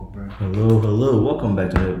Hello. Welcome back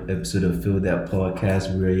to the episode of Feel That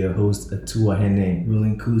Podcast. We're your host, Atua Hene,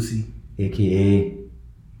 Rolling Kusi. aka.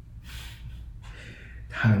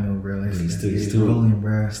 I don't know, bro. Let's get it still rolling,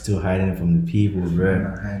 bro. Still hiding it from the people, I'm bro.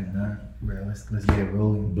 not hiding that, bro. Let's get it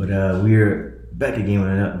rolling. But we're back again with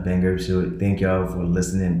another banger episode. Thank y'all for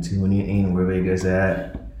listening, tuning in, wherever you guys are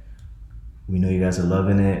at. We know you guys are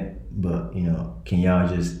loving it, but can y'all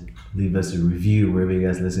just leave us a review wherever you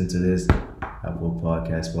guys listen to this? Apple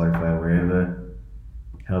Podcast, Spotify, wherever.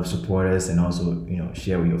 Help support us and also,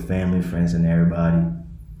 share with your family, friends, and everybody.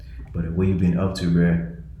 But what you been up to,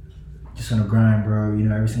 bro? Just on the grind, bro.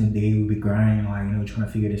 Every single day we be grinding, trying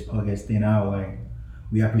to figure this podcast thing out.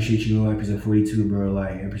 We appreciate you, episode 42, bro.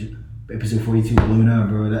 Episode 42 blew up,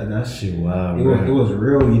 bro. That Shit, wow, it bro. was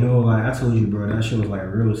real, I told you, bro, that shit was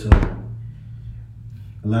real. So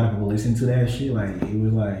a lot of people listen to that shit. It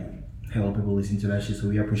was hell people listen to that shit. So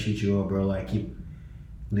we appreciate you all, bro. Keep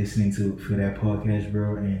listening for that podcast,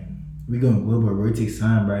 bro. And we gonna go, bro. It takes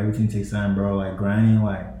time, bro. Everything takes time, bro. Grinding,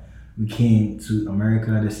 we came to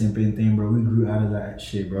America, the same thing, bro. We grew out of that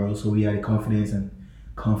shit, bro. So we had the confidence and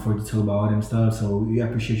comfort to talk about all them stuff. So we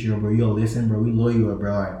appreciate you, bro. You'll listen, bro. We love you,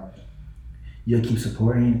 bro. You'll keep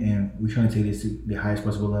supporting, and we're trying to take this to the highest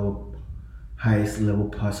level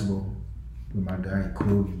possible with my guy,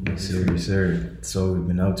 Cool. Yes, sir. So we've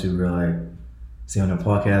been up to, bro. See on the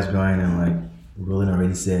podcast grind, and Roland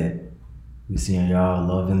already said, we seeing y'all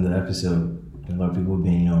loving the episode. And a lot of people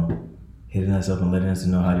been, hitting us up and letting us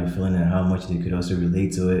know how they're feeling and how much they could also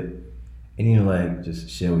relate to it. And just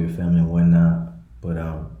share with your family and whatnot. But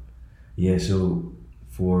so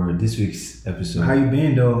for this week's episode, How you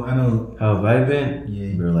been, though? I know. how have I been?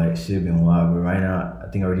 Yeah. Bro, shit been wild. But right now, I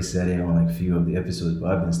think I already said it on a few of the episodes,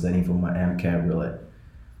 but I've been studying for my AMCAT. We're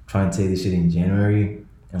trying to take this shit in January.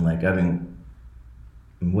 And I've been,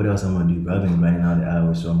 what else I'm gonna do, bro? I've been grinding out the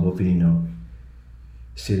hours, so I'm hoping,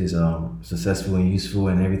 shit is successful and useful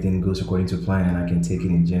and everything goes according to plan and I can take it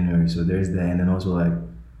in January. So there's that. And then also in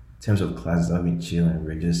terms of classes, I've been chilling.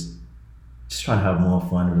 We're just trying to have more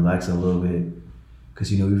fun, relax a little bit. Cause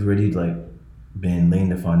we've already been laying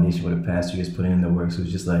the foundation for the past 2 years, putting in the work. So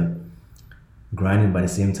it's just grinding, by the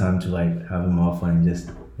same time to having more fun and just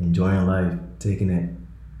enjoying life, taking it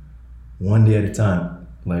one day at a time.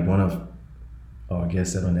 One of our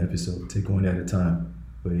guests said on the episode, take one day at a time.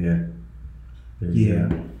 But yeah. Yeah,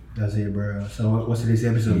 that's it, bro. So what's today's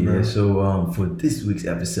episode, bro? Yeah, so for this week's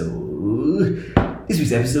episode,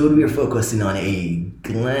 we are focusing on a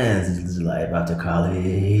glance into life after college.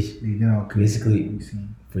 Basically,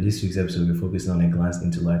 for this week's episode, we're focusing on a glance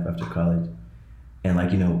into life after college. And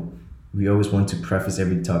we always want to preface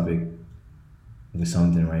every topic with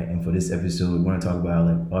something, right? And for this episode, we want to talk about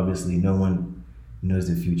obviously no one knows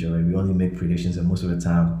the future, right? We only make predictions, and most of the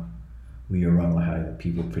time we are wrong. How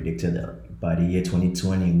people predicted that by the year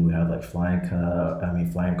 2020 we would have flying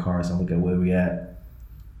cars, and look at where we at.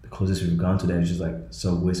 The closest we've gone to that is just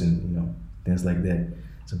subways and things like that.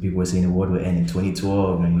 Some people were saying the world would end in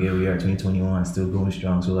 2012, and here we are 2021 still going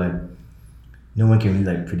strong. So no one can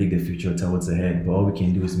really predict the future or tell what's ahead, but all we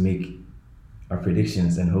can do is make our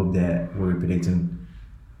predictions and hope that what we're predicting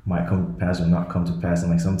might come to pass or not come to pass.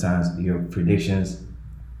 And sometimes your predictions,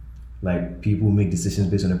 people make decisions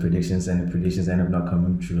based on the predictions, and the predictions end up not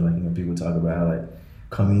coming true. People talk about how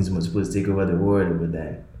communism was supposed to take over the world, but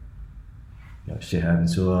then shit happened.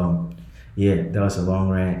 So that was a long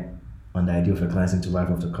rant on the idea of a glance into life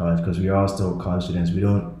after college, because we are all still college students. We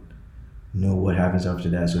don't know what happens after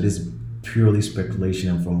that. So this is purely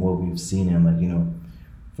speculation from what we've seen and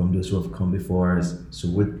from those who have come before us. So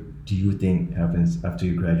what do you think happens after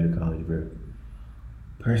you graduate college, bro?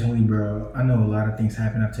 Personally, bro, I know a lot of things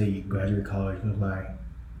happen after you graduate college, but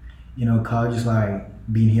college is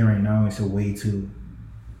being here right now. It's a way to,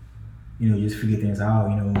 just figure things out,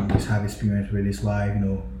 just have experience with this life,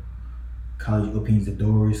 college opens the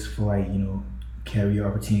doors for career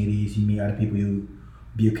opportunities. You meet other people, you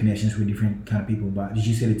build connections with different kind of people. But did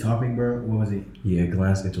you say the topic, bro? What was it? Yeah,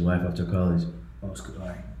 glance into life after college. Oh, it's good.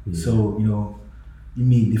 Yeah. So, you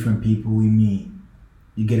meet different people, you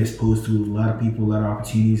get exposed to a lot of people, a lot of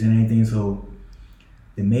opportunities and everything. So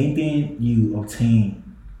the main thing you obtain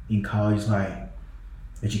in college is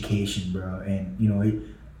education, bro. And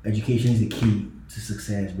education is the key to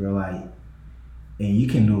success, bro. And you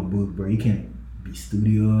can know book, bro. You can be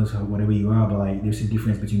studious or whatever you are, but there's a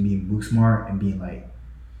difference between being book smart and being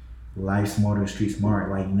life smart or street smart.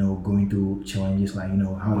 Going through challenges, how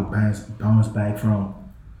to bounce back from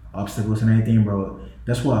obstacles and everything, bro.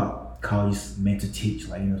 That's what college is meant to teach,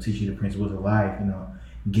 teach you the principles of life,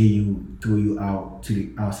 throw you out to the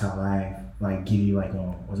outside life, give you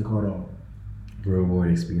what's it called, real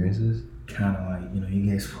world experiences. Kind of like, you know, you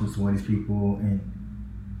get exposed to all these people and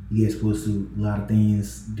you get exposed to a lot of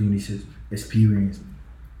things during this experience.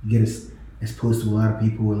 You get exposed to a lot of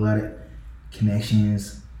people, a lot of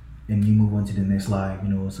connections, and you move on to the next life, you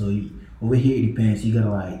know. So over here it depends. You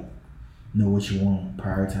gotta like know what you want,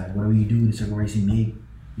 prioritize. Whatever you do, the sacrifice you make,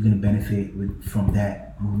 you're gonna benefit from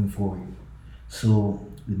that moving forward. So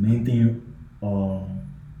the main thing,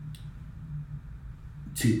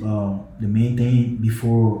 the main thing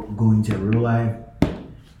before going to real life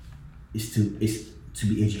is to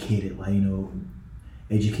be educated. Like, you know,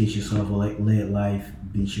 educate yourself, like let life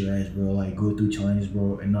beat your ass, bro. Like go through challenges,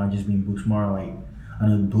 bro, and not just being book smart. Like I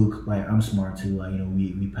know book, like I'm smart too. Like, you know,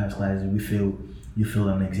 we pass classes, you fail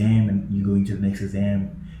an exam, and you go into the next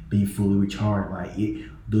exam being fully recharged. Like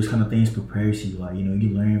those kind of things prepares you. Like, you know,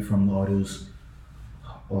 you learn from all those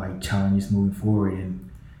like challenges moving forward. And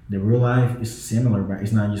the real life is similar, but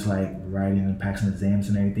it's not just like writing and passing exams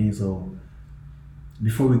and everything. So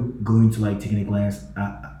before we go into like taking a glance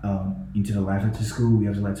into the life after school, we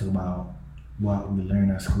have to like talk about what we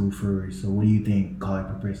learn at school first. So what do you think college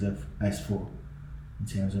prepares us for in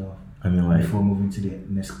terms of, I mean, like, before moving to the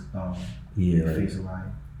next phase of life?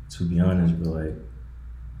 To be honest, bro, like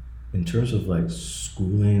in terms of like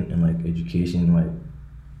schooling and like education, like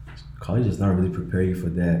college does not really prepare you for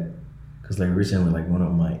that. Cause like recently, like one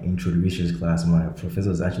of my intro to research class, my professor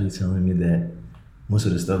was actually telling me that most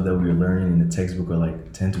of the stuff that we were learning in the textbook are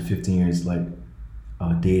like 10 to 15 years like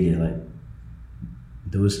outdated. Like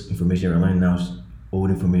those information we're learning now is old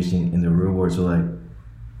information in the real world. So like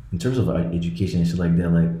in terms of like education and shit like that,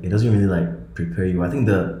 like it doesn't really like prepare you. I think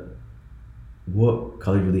what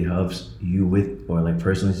college really helps you with, or like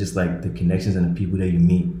personally, is just like the connections and the people that you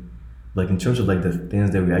meet. Like in terms of like the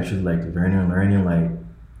things that we actually like learning, like,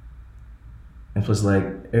 and plus like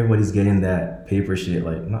everybody's getting that paper shit,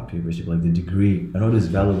 like not paper shit, but like the degree. I know this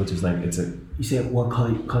value, which is like it's a. You said what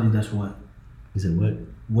college does what? You said what?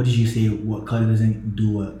 What did you say? What college doesn't do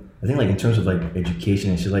what? I think like in terms of like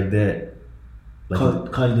education and shit like that.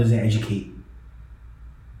 Like college doesn't educate.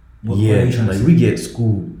 What like we get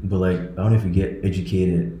school, but like I don't know if we get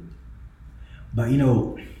educated. But you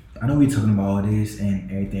know, I know we're talking about all this and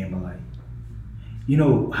everything, but like, you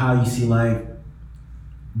know how you see life.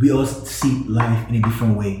 We all see life in a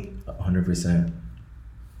different way. 100%.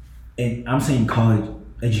 And I'm saying college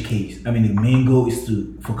educates. I mean, the main goal is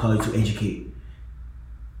for college to educate.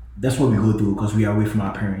 That's what we go through because we are away from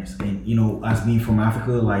our parents. And you know, us being from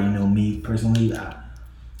Africa, like, you know, me personally,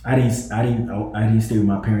 I didn't stay with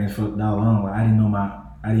my parents for that long. Like,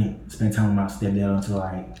 I didn't spend time with my stepdad until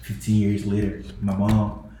like 15 years later. My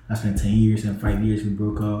mom, I spent 10 years and 5 years we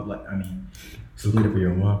broke up. Like, I mean, split up for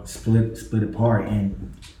your mom. Split apart,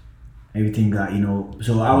 and everything got, you know.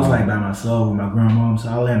 So I was like by myself with my grandmom. So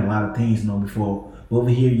I learned a lot of things, you know, before. But over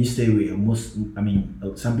here, you stay with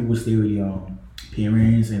some people stay with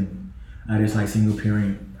parents, and others like single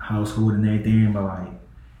parent household and everything. But like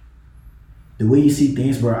the way you see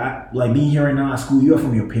things, bro, like being here right now at school, you're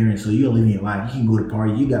from your parents, so you're living your life. You can go to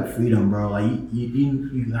parties, you got freedom, bro. Like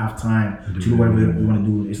you have time to do whatever you want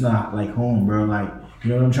to do. It's not like home, bro. Like, you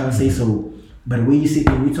know what I'm trying to say? So, but the way you see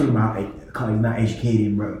things, we talking about college not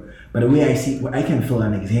educating, bro. But the way I see, I can fill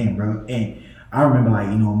an exam, bro. And I remember, like,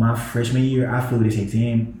 you know, my freshman year, I filled this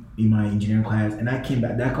exam in my engineering class, and I came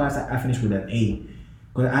back that class. I finished with an A,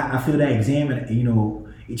 because I filled that exam, and you know,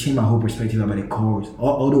 it changed my whole perspective about the course.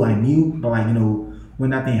 Although I knew, but like, you know,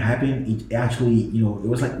 when that thing happened, it actually, you know, it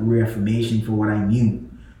was like reaffirmation for what I knew.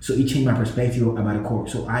 So it changed my perspective about the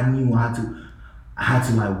course. So I knew I had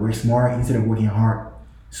to like work smart instead of working hard.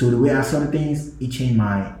 So the way I saw the things, it changed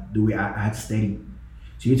the way I had to study.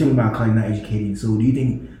 So you're talking about college not educating. So do you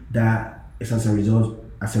think that it's as a result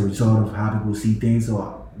of how people see things,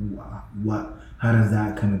 or how does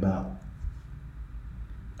that come about?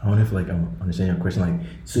 I wonder if like I'm understanding your question. Like,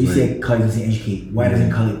 so you said college doesn't educate. Why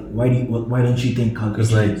doesn't college? Why don't you think college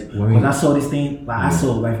educates? Because I saw this thing. Like, I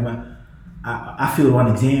saw like I failed one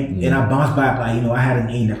exam and I bounced back. Like, you know, I had an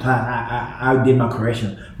A in the class. I did my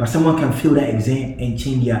correction, but someone can fail that exam and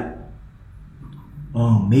change your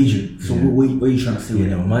major. So what are you trying to say with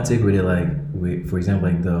that? My take with it, like, for example,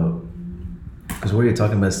 like because what you're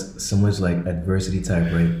talking about is similar to like adversity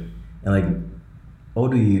type, right? And like,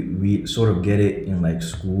 although we sort of get it in like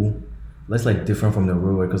school, that's like different from the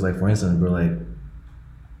real world. Because like, for instance, bro, like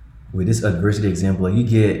with this adversity example, like you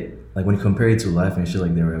get, like when you compare it to life and shit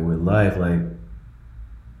like that, right? With life, like,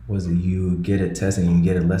 you get a test and you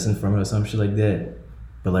get a lesson from it or some shit like that.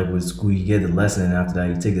 But like with school, you get the lesson and after that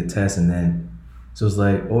you take the test, and then, so it's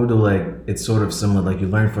like, although like it's sort of similar, like you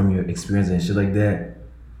learn from your experience and shit like that,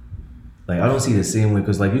 like I don't see it the same way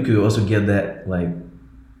because like you could also get that like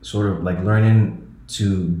sort of like learning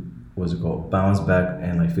to what's it called bounce back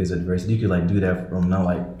and like face adversity. You could like do that from now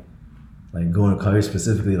like going to college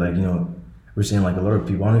specifically. Like you know we're seeing like a lot of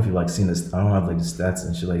people. I don't know if you like seen this. I don't have like the stats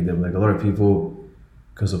and shit like that. But like a lot of people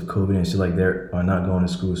because of COVID and shit like that are not going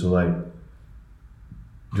to school. So like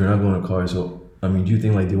they're not going to college. So I mean, do you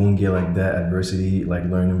think like they won't get like that adversity like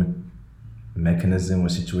learning mechanism or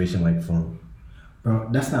situation like from? Bro,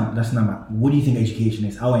 that's not my. What do you think education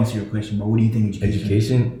is? I'll answer your question, but what do you think education is?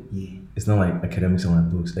 Education? Yeah. It's not like academics and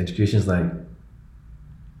like books. Education is like, I'm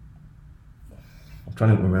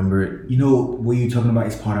trying to remember it. You know, what you're talking about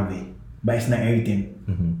is part of it, but it's not everything.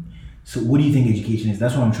 Mm-hmm. So what do you think education is?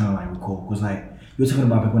 That's what I'm trying to like recall. Because like, you're talking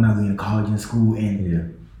about people not going to college and school and yeah.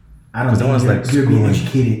 I don't think they're being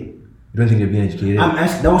educated. You don't think they're being educated? I'm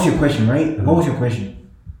asking, that was your question, right? Mm-hmm. What was your question?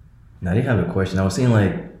 No, I didn't have a question. I was saying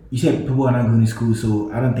like, you said people are not going to school,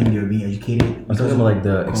 so I don't think they're being educated. I'm talking about like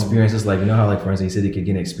the experiences, like you know how like for instance you said they could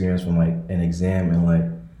get an experience from like an exam and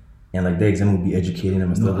like the exam would be educating them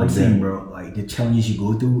and stuff like that. I'm saying, bro, like the challenges you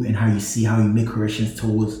go through and how you make corrections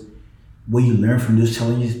towards what you learn from those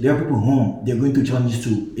challenges. There are people home, they're going through challenges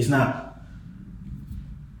too. It's not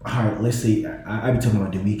hard. Let's say I be talking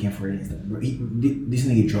about The Weeknd for instance. Bro, this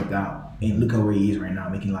nigga dropped out and look at where he is right now,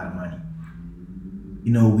 making a lot of money.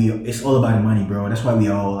 You know, it's all about the money, bro. That's why we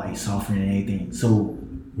all like suffering and everything. So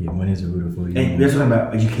yeah, money is a root of all. And we're talking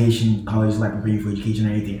about education, college, like preparing for education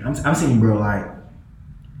and everything. I'm saying, bro, like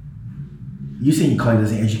you saying college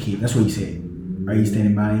doesn't educate. That's what you said. Are you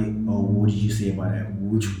standing by it, or what did you say about that?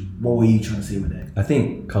 What were you trying to say with that? I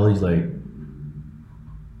think college, like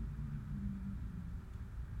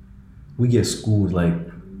we get schooled, like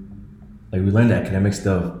we learn the academic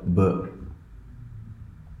stuff, but.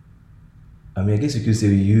 I mean, I guess you could say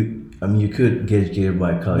you could get educated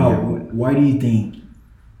by college. No, why do you think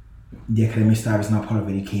the academic stuff is not part of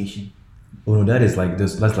education? Oh no, that is like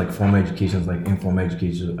this. That's like formal education, it's like informal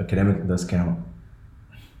education. Academic does count.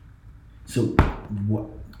 So, what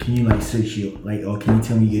can you like search your like, or can you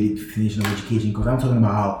tell me your definition of education? Because I'm talking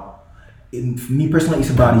about how, for me personally, it's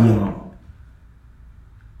about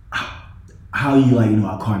how you like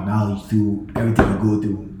acquire knowledge through everything you go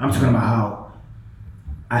through. I'm talking about how.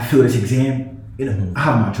 I feel this exam, I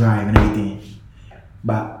have my drive and everything,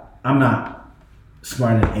 but I'm not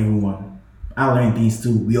smarter than everyone. I learn things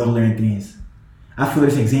too. We all learn things. I feel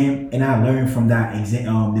this exam, and I learn from that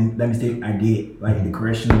exam, that mistake I did, like the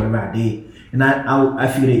correction or whatever I did, and I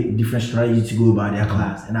figured a different strategy to go about that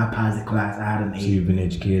class, and I passed the class. I had an 8. So you've been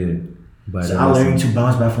educated. So I learned to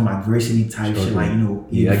bounce back from adversity type shit, like in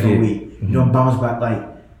a different way. You don't bounce back like.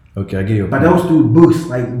 Okay, I get your point. But that was through books,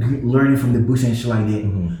 like learning from the books and shit like that.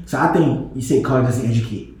 Mm-hmm. So I think you say college doesn't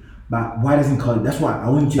educate, but why doesn't college? That's why I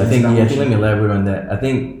want you to. I think let me elaborate on that. I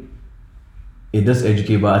think it does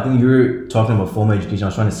educate, but I think you're talking about formal education. I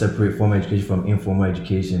was trying to separate formal education from informal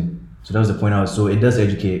education. So that was the point I was. So it does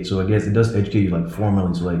educate. So I guess it does educate you like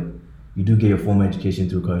formally. So like you do get your formal education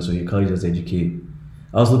through college. So your college does educate.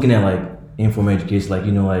 I was looking at like informal education, like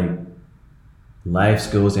like life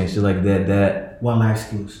skills and shit like that. What life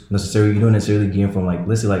skills? You don't necessarily gain from like,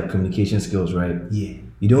 let's say like communication skills, right? Yeah.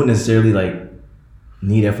 You don't necessarily like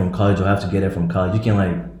need that from college or have to get that from college. You can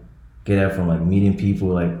like get that from like meeting people,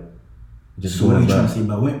 like just so what are you trying to say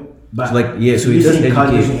about what? But so like yeah, so it does educate.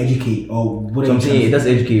 College doesn't educate. Oh, what so I'm saying it does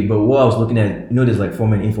educate, but what I was looking at, there's like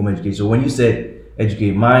formal and informal education. So when you said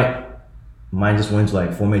educate, my mind just went to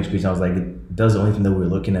like formal education. I was like, it does the only thing that we're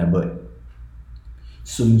looking at, but.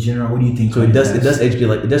 So in general, what do you think? So it does educate,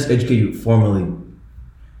 like it does educate you formally,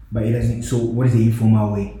 but it doesn't. So what is the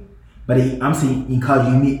informal way? But I'm saying in college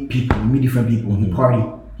you meet people, you meet different people, you party,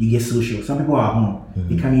 you get social. Some people are at home,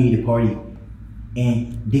 they come in the party,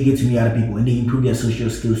 and they get to meet other people, and they improve their social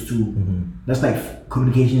skills too. That's like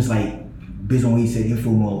communications, like based on what you said,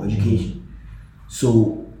 informal education.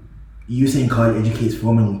 So you're saying college educates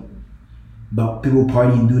formally, but people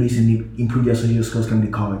party and do this and they improve their social skills coming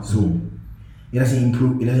to college. So. It doesn't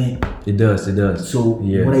improve. It doesn't. It does. So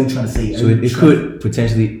yeah. What are you trying to say? So it could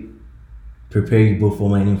potentially prepare you both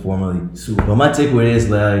formally and informally. So, but my takeaway is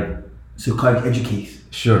like. So college educates.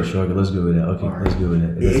 Sure. Okay, let's go with that. Okay, right. Let's go with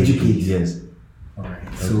that. It educates. Yes. All right.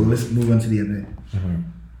 Okay. So let's move on to the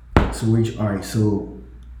other. So all right. So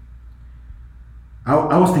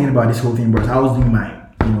I was thinking about this whole thing, bro. I was doing my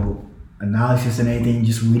analysis and everything,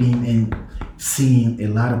 just reading and seeing a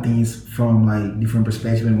lot of things from like different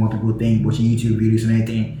perspectives and what people think, watching YouTube videos and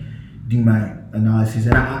everything, doing my analysis,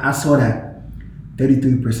 and I saw that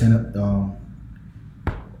 33%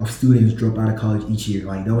 of students drop out of college each year.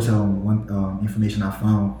 Like that was one information I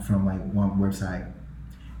found from like one website,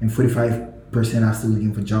 and 45% percent are still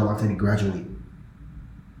looking for job after they graduate.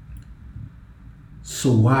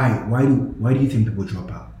 So why do you think people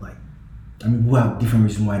drop out? Like, I mean, we have different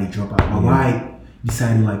reasons why they drop out. But why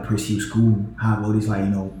decide to like pursue school? Have all this like,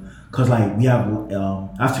 you know, cause like we have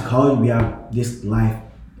after college we have this life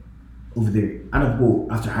over there. I know people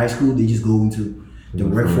after high school they just go into the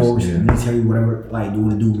workforce, military, whatever like they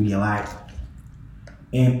want to do with their life.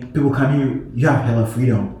 And people come here, you have hella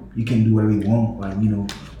freedom. You can do whatever you want, like, you know.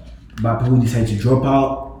 But people decide to drop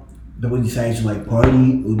out. People decide to like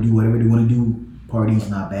party or do whatever they want to do. Party is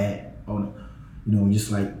not bad. Or, you know,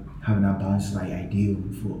 just like having that balance is like ideal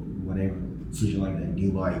for whatever social life is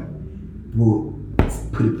ideal. But like people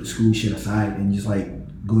put school shit aside and just like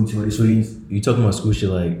go into other things. You talking about school shit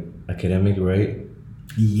like academic, right?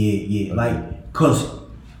 Yeah. Okay. Like, cause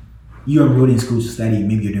you're enrolled in school to study,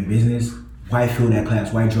 maybe you're doing business. Why fail that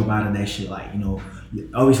class? Why drop out of that shit? Like, you know, you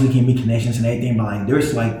obviously can make connections and everything, but like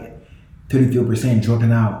there's like 33%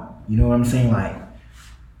 dropping out. You know what I'm saying? Like,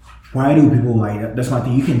 why do people like that's my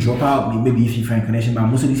thing? You can drop out maybe if you find connection, but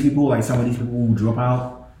most of these people, like some of these people who drop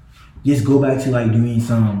out, just go back to like doing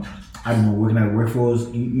some, I don't know, working at the workforce.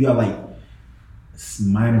 You have like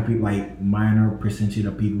minor people, like minor percentage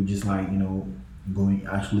of people just like, you know, going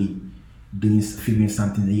actually doing figuring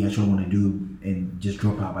something that you actually want to do and just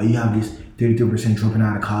drop out. But you have this 33% dropping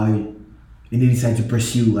out of college and they decide to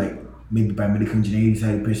pursue like maybe biomedical engineering,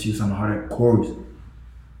 decide to pursue some harder course.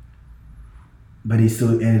 But they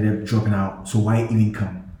still ended up dropping out. So why even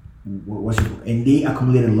come? And they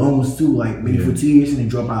accumulated loans too, like maybe for 2 years and they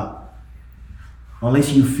drop out.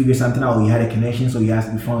 Unless you figure something out, or you had a connection, so you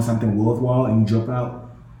found something worthwhile and you drop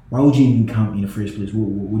out. Why would you even come in the first place?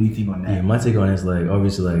 What do you think on that? Yeah, my take on it is like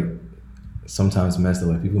obviously like sometimes messed up,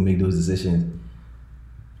 like people make those decisions.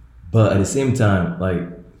 But at the same time,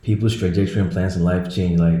 like people's trajectory and plans in life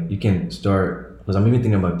change. Like you can start, because I'm even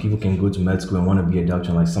thinking about people can go to med school and want to be a doctor.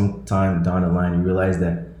 And like sometime down the line, you realize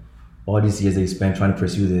that all these years that you spent trying to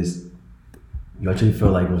pursue this, you actually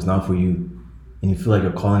feel like it was not for you. And you feel like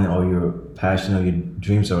you're calling it or your passion or your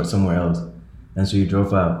dreams are somewhere else. And so you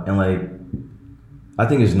drop out. And like, I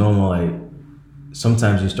think it's normal. Like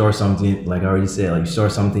sometimes you start something, like I already said, like you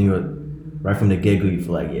start something, you're right from the get-go, you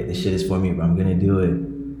feel like, yeah, this shit is for me, but I'm gonna do it.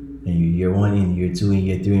 And you year one in, year two in,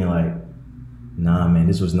 year three, and you're like, nah, man,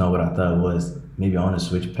 this was not what I thought it was. Maybe I want to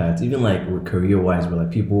switch paths. Even like career-wise, where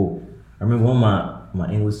like people, I remember one of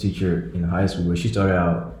my English teacher in high school where she started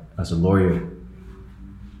out as a lawyer,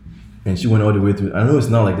 and she went all the way through. I know it's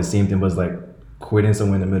not like the same thing, but it's like quitting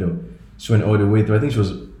somewhere in the middle. She went all the way through. I think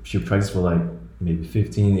she practiced for like maybe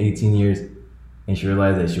 15, 18 years, and she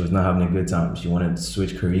realized that she was not having a good time. She wanted to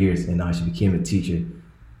switch careers, and now she became a teacher.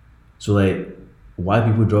 So like, why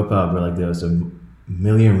people drop out, bro? Like there's a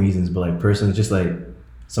million reasons, but like personally, just like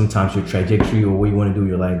sometimes your trajectory or what you want to do in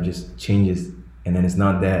your life just changes, and then it's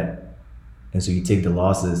not that, and so you take the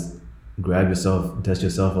losses, grab yourself, dust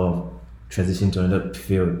yourself off, transition to another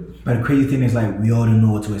field. But the crazy thing is like we all don't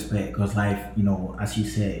know what to expect, because life, you know, as you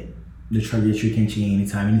said, the trajectory can change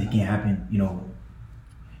anytime, anything can happen. You know,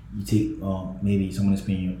 you take maybe someone is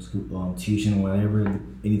paying your tuition or whatever,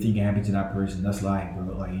 anything can happen to that person. That's life,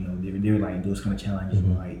 bro. Like, you know, they're like those kind of challenges.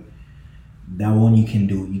 Mm-hmm. Like that one you can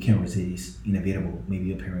do, you can resist, inevitable. Maybe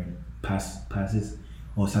your parent passes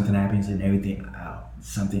or something happens and everything,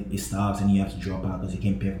 it stops and you have to drop out because you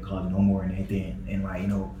can't pay for college no more and everything. And like, you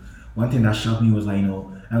know, one thing that shocked me was like, you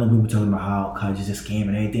know, I know people talking about how college is a scam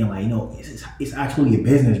and everything. Like, you know, it's actually a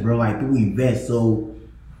business, bro. Like people invest, so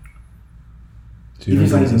if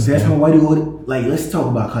it's like an investment, why do like let's talk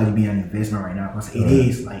about college being an investment right now, because it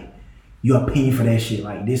is like you are paying for that shit.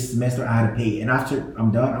 Like this semester I had to pay, and after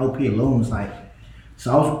I'm done I'll pay loans. Like,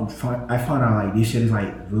 so I found out like this shit is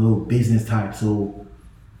like real business type. So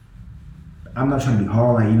I'm not trying to be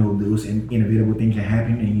hard, like, you know, those inevitable things that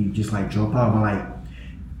happen and you just like drop out, but like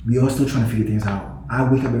we all still trying to figure things out. I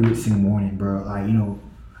wake up every single morning, bro. Like, you know,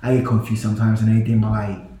 I get confused sometimes and everything, but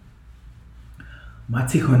like my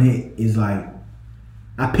take on it is like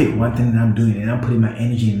I pick one thing that I'm doing and I'm putting my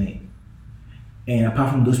energy in it. And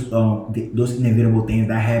apart from those inevitable things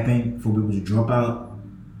that happen for people to drop out,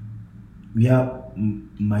 we have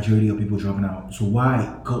majority of people dropping out. So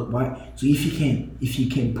why? So if you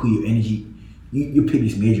can't put your energy, you pick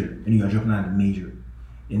this major and you're dropping out of the major.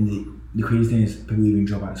 And the crazy thing is people even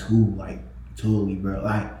drop out of school, like totally, bro.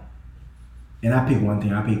 Like, and I pick one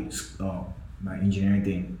thing. I pick my engineering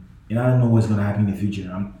thing. And I don't know what's gonna happen in the future.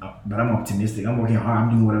 But I'm optimistic. I'm working hard. I'm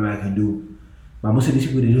doing whatever I can do. But most of these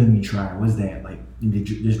people, they don't even try. What's that? Like, they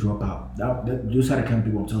just drop out. Those are the kind of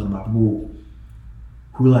people I'm talking about. People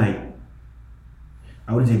who like,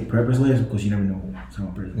 I wouldn't say purposeless because you never know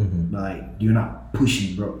some person. Mm-hmm. But like, you're not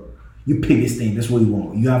pushing, bro. You pick this thing. That's what you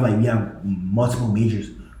want. You have multiple majors,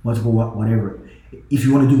 multiple whatever. If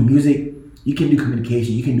you want to do music, you can do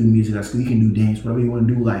communication. You can do music at school. You can do dance. Whatever you want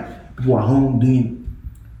to do. Like people at home doing.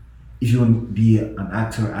 If you want to be an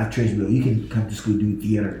actor, actress, you can come to school do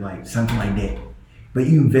theater, like something like that. But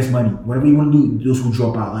you invest money. Whatever you want to do, those who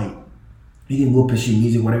drop out, like you can go pursue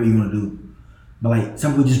music, whatever you want to do. But like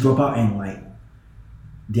some people just drop out and like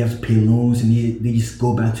they have to pay loans and they just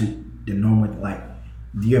go back to the normal. Like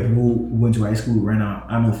the other people who went to high school right now,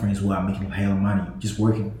 I know friends who are making hell of money just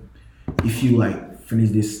working. If you like finish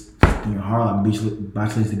this thing hard, like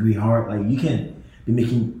bachelor's degree hard, like you can be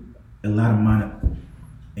making a lot of money.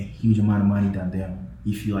 A huge amount of money than them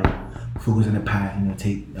if you like focus on the path,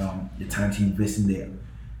 take the time to invest in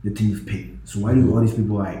the thing you've picked. So why do all these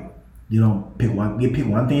people like they don't pick one? They pick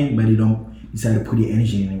one thing, but they don't decide to put their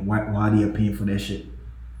energy in it. Why they are paying for that shit?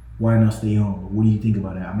 Why not stay home? What do you think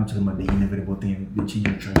about that? I'm not talking about the inevitable thing, the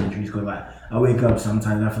changing trajectories. Because like I wake up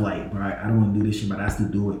sometimes, I feel like, bro, I don't want to do this shit, but I still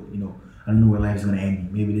do it. I don't know where life is gonna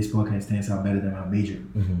end me. Maybe this podcast turns out better than my major.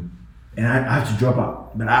 Mm-hmm. And I have to drop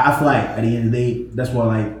out. But I feel like at the end of the day, that's what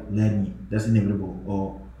life led me. That's inevitable.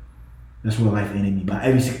 Or that's what life ended me. But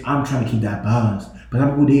I'm trying to keep that balance. But some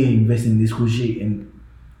people, they invest in this cool shit and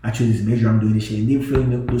I choose this major, I'm doing this shit. And they're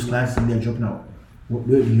failing those classes and they're dropping out. What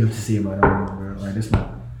do you have to say about that, bro? Like, that's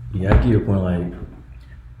not... Yeah, I get your point. Like,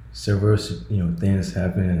 several, things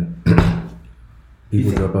happen and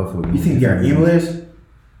people drop out for... You think they're aimless?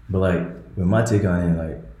 But like, with my take on it,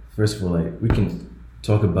 like, first of all, like, we can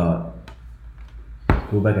talk about...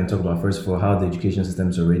 Go back and talk about, first of all, how the education system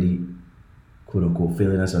is already, quote unquote,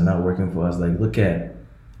 failing us or not working for us. Like, look at,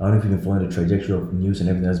 I don't know if you've been following the trajectory of news and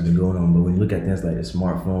everything that's been going on, but when you look at things like a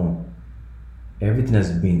smartphone, everything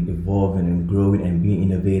has been evolving and growing and being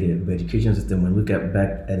innovative. The education system, when you look at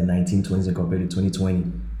back at the 1920s and compared to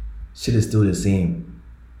 2020, shit is still the same.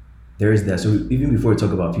 There is that. So even before we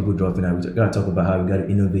talk about people dropping out, we gotta talk about how we gotta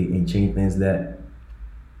innovate and change things that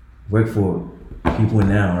work for people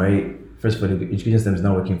now, right? First of all, the education system is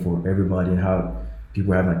not working for everybody, and how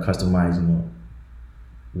people have like customized,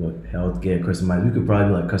 healthcare customized. We could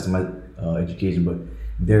probably like customize education, but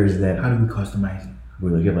there is that. How do we customize it?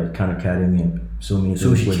 We like, you have like Khan Academy and so many.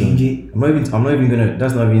 So we should change it. I'm not even gonna.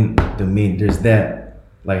 That's not even the main. There's that,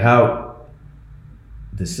 like how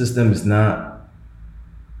the system is not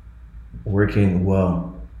working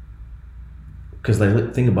well. Cause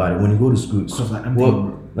like think about it. When you go to school,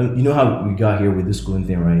 you know how we got here with the schooling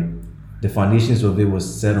thing, right? The foundations of it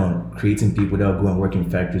was set on creating people that will go and work in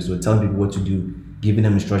factories, so telling people what to do, giving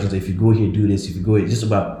them instructions. If you go here, do this. If you go here, it's just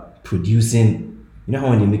about producing. You know how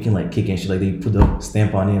when you're making like cake and shit, like they put the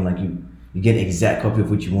stamp on it, and like you get an exact copy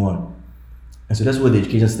of what you want. And so that's what the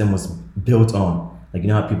education system was built on. Like, you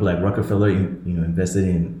know how people like Rockefeller, invested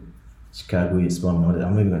in Chicago, Spelman, and all that.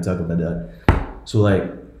 I'm not even gonna talk about that. So like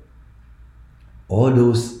all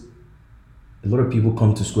those. A lot of people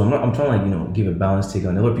come to school. I'm trying to give a balanced take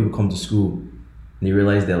on it. A lot of people come to school and they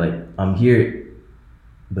realize that like I'm here,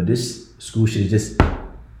 but this school shit is just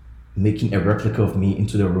making a replica of me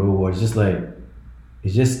into the real world.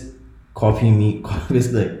 It's just copying me,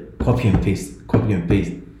 basically like copy and paste.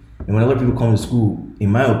 And when a lot of people come to school,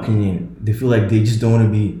 in my opinion, they feel like they just don't want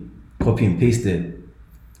to be copy and pasted,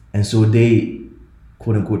 and so they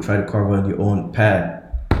quote unquote try to carve out their own path.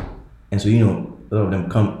 And so a lot of them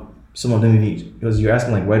come. Some of them because you're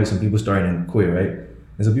asking like why do some people start and quit, right?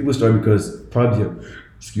 And some people start because probably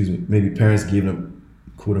maybe parents gave them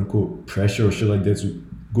quote unquote pressure or shit like that to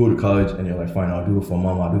go to college, and they're like, fine, I'll do it for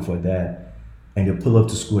mom, I'll do it for dad. And they pull up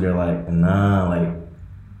to school, they're like, nah,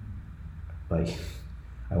 like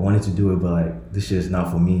I wanted to do it, but like this shit is not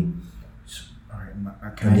for me. Alright,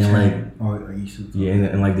 and then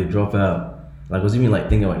and like they drop out. Like I was even like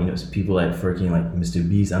thinking about people like freaking like Mr.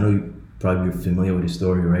 Beast. I know you probably familiar with the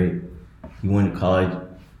story, right? He went to college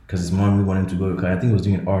because his mom really wanted him to go to college. I think he was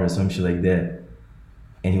doing art or some shit like that,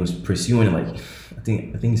 and he was pursuing it. Like I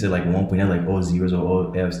think he said like 1 point, like all zeros or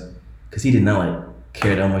all Fs, because he did not like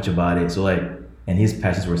care that much about it. So like, and his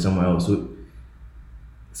passions were somewhere else. So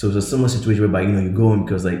it's a similar situation whereby you go in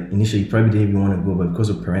because like initially you probably didn't even want to go, but because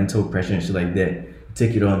of parental pressure and shit like that, you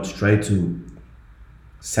take it on to try to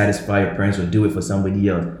satisfy your parents or do it for somebody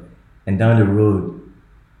else, and down the road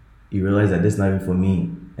you realize that this is not even for me,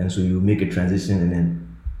 and so you make a transition and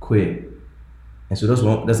then quit. And so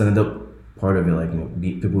that's another part of it, like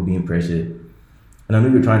people being pressured. And I know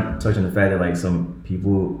you're trying to touch on the fact that like some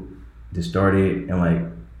people they started and like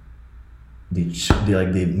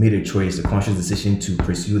they made a choice, a conscious decision to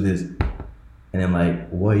pursue this, and then like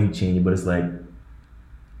why are you changing? But it's like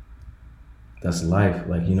that's life,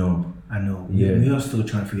 like I know. Yeah, we are still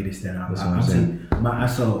trying to figure this thing out. That's what I'm saying. I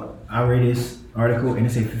saw I read this article and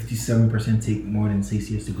it said 57% take more than 6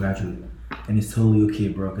 years to graduate, and it's totally okay,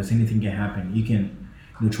 bro. Because anything can happen. You can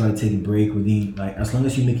try to take a break within, like, as long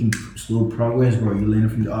as you're making slow progress, bro. You're learning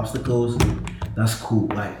from the obstacles. That's cool.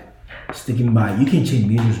 Like, sticking by. You can change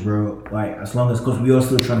majors, bro. Like, as long as, because we all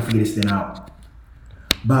still trying to figure this thing out.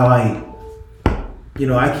 But like,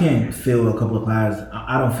 I can't fail a couple of classes.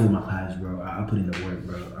 I don't fail my class, bro. I put in the work,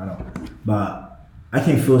 bro. I don't. But I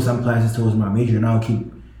can fail some classes towards my major, and I'll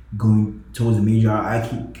keep going towards the major. I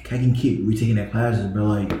can keep retaking that classes, but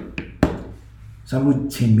like, some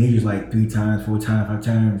would change majors like 3 times, 4 times, 5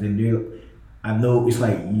 times, and I know it's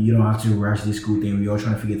like you don't have to rush this school thing. We all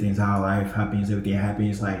trying to figure things out. Life happens, everything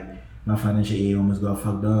happens. Like, my financial aid almost got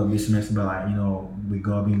fucked up this semester, but like, we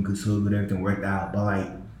got being good, so good, everything worked out. But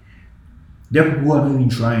like, there are people who haven't even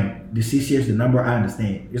trying. The 6 years, the number I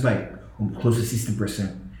understand, it's like close to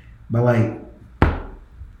 60%. But like,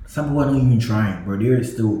 some people aren't even trying, bro.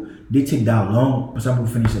 They take that long, but some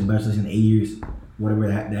people finish their bachelor's in 8 years, whatever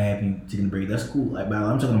that happened, taking a break. That's cool. Like, but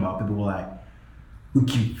I'm talking about people who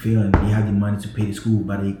keep failing. They have the money to pay the school,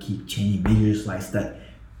 but they keep changing majors, like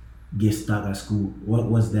get stuck at school.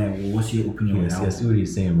 What's that? What's your opinion on that? I see what you're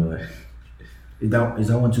saying, bro. Is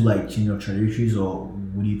that one to like change your trajectories, or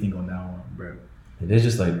what do you think on that one, bro? There's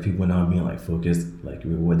just like people now being like focused, like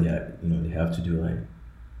with what they have, they have to do. Like,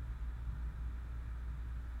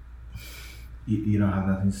 you don't have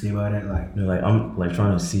nothing to say about it, like. Like, I'm like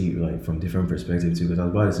trying to see like from different perspectives too, because I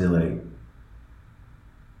was about to say like,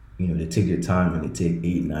 they take their time and they take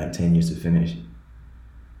 8, 9, 10 years to finish.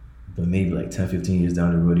 But maybe like 10, 15 years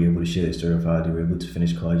down the road, they're able to share their story of how they were able to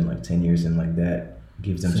finish college in like 10 years, and like that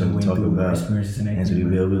gives them something to talk about. And so they'll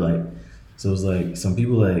be able to like, so it's like some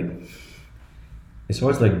people like, it's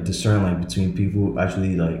hard to like discern like between people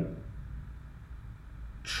actually like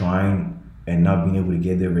trying and not being able to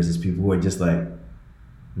get there versus people who are just like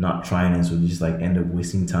not trying, and so they just like end up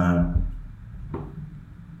wasting time.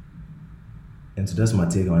 And so that's my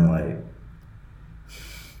take on like,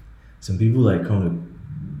 some people like come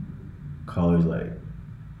to college like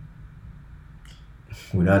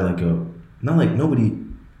without like not like nobody,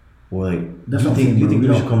 or like, do you think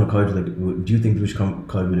people should come to college like, do you think people should come to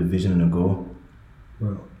college with a vision and a goal?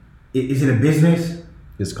 Bro, is it a business?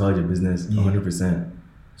 Is college a business? 100%.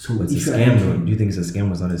 So but it's a scam though. Do you think it's a scam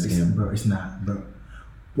or it's not a scam? Bro, it's not, bro.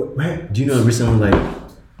 What? Do you know recently like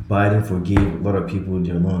Biden forgave a lot of people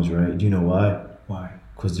their loans, right? Do you know why? Why?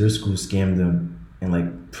 Because their school scammed them and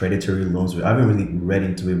like predatory loans. I haven't really read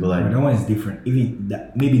into it, but like, that one is different. Even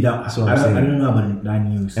that, maybe that. That's what I'm saying. I don't know about that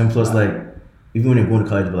news. And plus, like, even when you're going to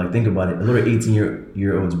college, but like, think about it. A lot of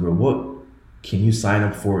 18-year-olds, bro. What can you sign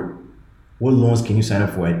up for? What loans can you sign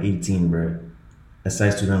up for at 18, bro?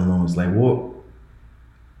 Aside student loans, like what?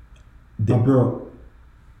 But bro,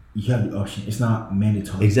 you have the option. It's not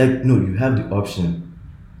mandatory. Exactly. No, you have the option.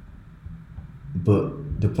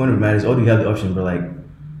 But the point of the matter is, you have the option, but like,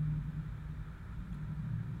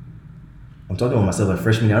 I'm talking about myself, like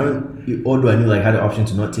freshman year, although I knew like I had the option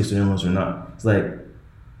to not take student loans or not. It's like,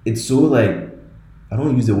 it's so like, I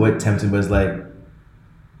don't use the word tempting, but it's like,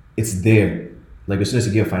 it's there. Like, as soon as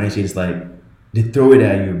you get financial aid, it's like, they throw it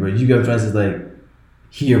at you, bro. You get chances like,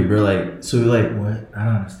 here, bro. Like, so like, what? I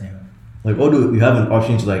don't understand. Like, although you have an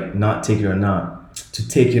option to like not take it or not, to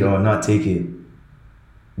take it or not take it,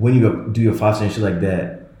 when you do your FAFSA and shit like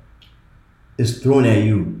that, it's thrown at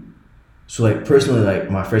you. So like, personally,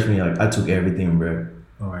 like my freshman year, like I took everything, bro.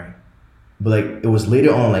 Alright. But like, it was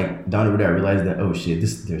later on, like down the road, I realized that, oh shit,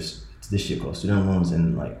 this shit called student loans,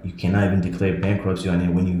 and like you cannot even declare bankruptcy on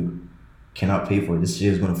it when you cannot pay for it. This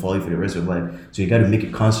shit is gonna follow you for the rest of your life. So you got to make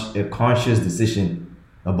a conscious decision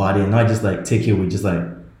about it, and not just like take it with just like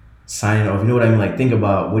signing off. You know what I mean? Like, think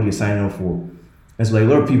about what you're signing off for. And so like, a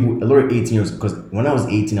lot of 18-year-olds, because when I was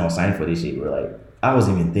 18, I was signing for this shit. We're like, I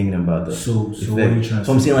wasn't even thinking about the so what are you trying to say?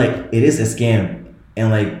 So I'm saying like, it is a scam,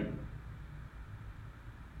 and like,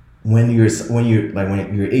 when you're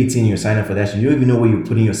 18, you're signing for that shit, you don't even know what you're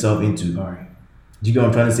putting yourself into. All right. Do you get what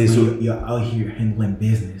I'm trying to say? So you're out here handling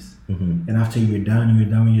business, and after you're done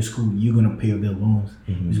with your school, you're gonna pay off their loans.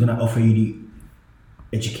 It's gonna offer you the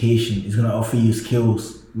education. It's gonna offer you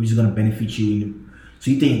skills, which is gonna benefit you.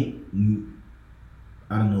 So you think,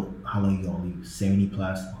 I don't know how long you're gonna leave, 70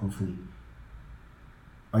 plus, hopefully.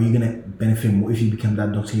 Are you gonna benefit more if you become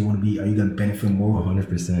that doctor you want to be? Are you gonna benefit more?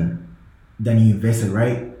 100%. Than you invested,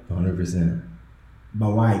 right? 100%.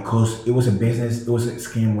 But why? Because it was a business, it was a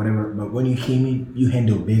scam, whatever. But when you came in, you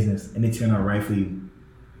handled business, and it turned out right for you.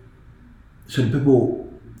 So the people,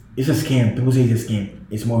 it's a scam. People say it's a scam.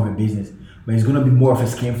 It's more of a business, but it's gonna be more of a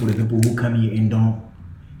scam for the people who come here and don't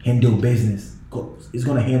handle business. It's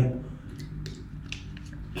gonna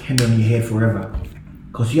hand on your head forever.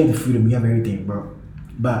 Because you have the freedom, you have everything, bro.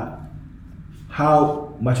 But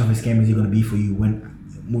how much of a scam is it going to be for you when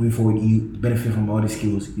moving forward you benefit from all the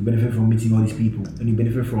skills, you benefit from meeting all these people, and you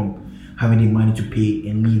benefit from having the money to pay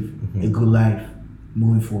and live a good life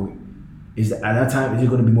moving forward? At that time, is it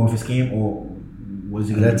going to be more of a scam, or was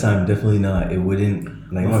it? At that time, definitely not. It wouldn't.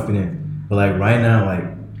 Like, in my opinion. But like right now,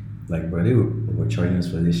 like bro, they were charging us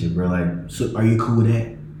for this shit, bro. Like, so are you cool with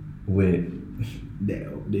that? With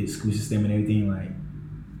the school system and everything, like.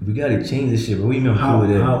 We gotta change this shit, but what do you mean I'm cool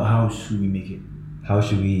with it? How should we make it? How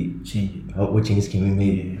should we change it? What changes can we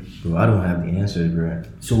make? Yeah. Bro, I don't have the answers, bro.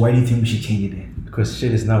 So why do you think we should change it then? Because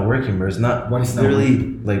shit is not working, bro. It's not. What is not literally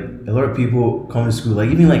working? Like a lot of people come to school, like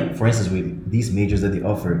even like for instance with these majors that they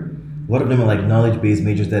offer, a lot of them are like knowledge-based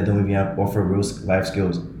majors that don't even offer real life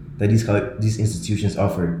skills that these institutions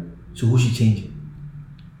offer. So who should change it?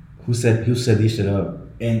 Who set this shit up?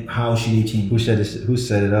 And how should they change it? Who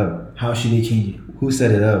set it up? How should they change it? Who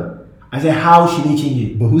set it up? I said, how should they change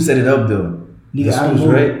it? But who set it up though? Nigga, the schools,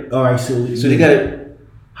 right? All right, so they got it.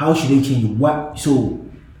 How should they change it? What? So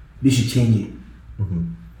they should change it.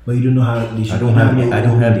 Mm-hmm. But you don't know how they should. I don't have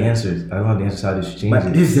the answers. I don't have the answers how they should change it.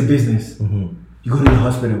 But this is a business. Mm-hmm. You go to the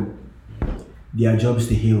hospital. Their job is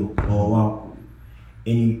to heal or wow,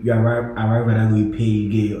 and you arrive at that way, you pay, you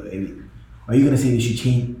get your. Are you gonna say they should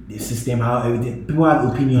change the system? How everything? People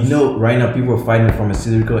have opinions. You know, right now people are fighting the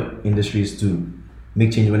pharmaceutical industries to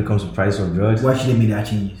make changes when it comes to price of drugs. Why should they make that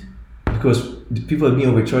changes? Because people are being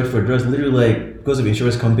overcharged for drugs. Literally, like because of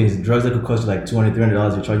insurance companies, drugs that could cost you like $200,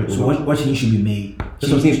 $300, they're charging. So what changes should be made?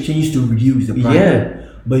 Changes to reduce the price. Yeah,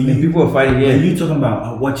 but people are fighting. Yeah, you talking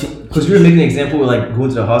about what? Because we were making an example with like going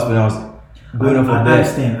to the hospital. I was going off of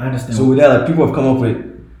that. I understand. So with that, like people have come up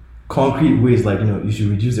with concrete ways, like you should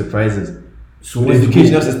reduce the prices. So what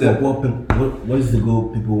educational system? What is the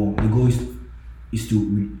goal? People want the goal is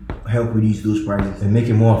to help reduce those prices and make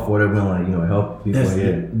it more affordable, and like help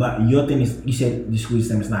people. But your thing is, you said the school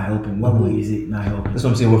system is not helping. What way is it not helping? That's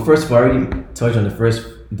what I'm saying. Well, first of all, I already touched on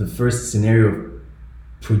the first scenario of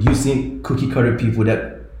producing cookie cutter people.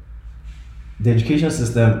 That the education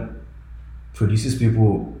system produces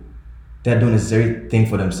people that don't necessarily think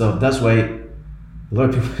for themselves. That's why a lot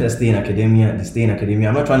of people that stay in academia, they stay in academia.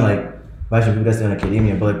 I'm not trying to like bash on people that stay in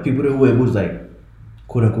academia, but like people who are able to like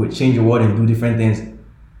quote unquote change the world and do different things,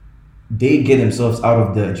 they get themselves out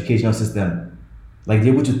of the educational system. Like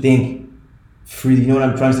they're able to think freely. You know what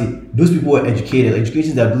I'm trying to say? Those people are educated.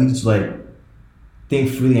 Education is the ability to like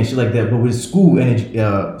think freely and shit like that. But with school and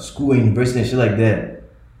university and shit like that,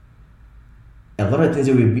 a lot of things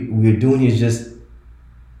that we're doing is just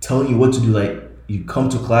telling you what to do. Like you come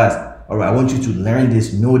to class, all right, I want you to learn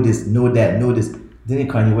this, know that, know this. Didn't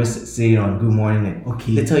Kanye West say it on Good Morning?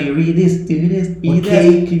 Okay. They tell you read this, do this, eat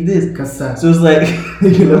that, keep this. So it's like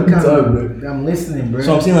I'm listening, bro.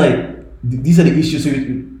 So I'm saying like these are the issues.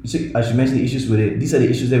 So I should mention the issues with it. These are the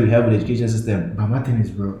issues that we have with the education system. But my thing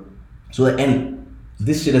is, bro. So like, and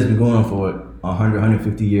this shit has been going on for 100,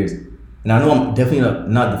 150 years. And I know I'm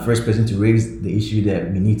definitely not the first person to raise the issue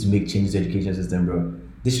that we need to make changes to the education system, bro.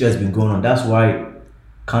 This shit has been going on. That's why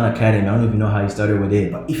Khan Academy, I don't even know how he started with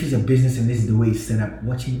it. But if it's a business and this is the way it's set up,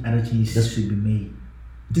 what other changes should be made?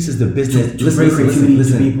 This is the business.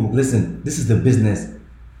 Listen, this is the business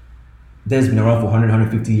that's been around for 100,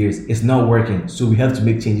 150 years. It's not working, so we have to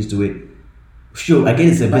make changes to it. Sure, I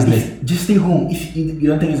guess it's a business. Just stay home. If you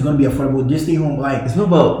don't think it's going to be affordable, just stay home. Like it's not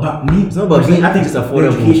about being I think just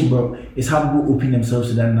affordable. Education, bro, it's how people open themselves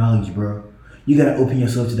to that knowledge, bro. You gotta open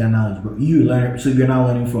yourself to that knowledge, bro. You learn, so you're not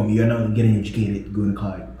learning from. You're not getting educated, going to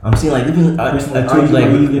college. I'm saying like even I told you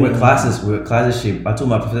like with classes shape. I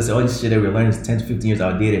told my professor all this shit that we're learning is 10 to 15 years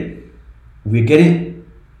outdated. We're getting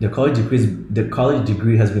the college degrees. The college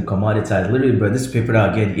degree has been commoditized. Literally, bro, this paper that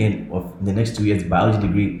I'll get in of the next 2 years, biology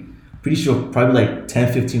degree. Pretty sure probably like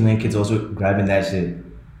 10, 15 million kids also grabbing that shit.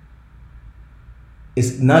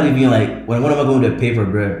 It's not even like when am I going to a paper,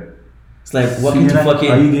 bro? It's like walking to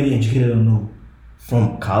fucking. Are you getting educated or no?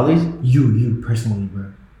 From college? You personally,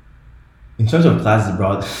 bro. In terms of classes,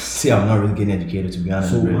 bro, see, I'm not really getting educated, to be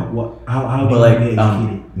honest. So bro. How do you get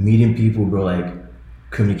educated? Meeting people, bro, like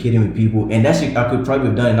communicating with people, and that shit I could probably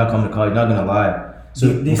have done and not come to college. Not gonna lie.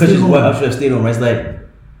 So because it's what I should have stayed home. Right? It's like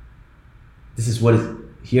this is what is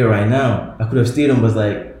here right now. I could have stayed home, but it's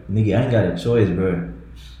like nigga, I ain't got a choice, bro.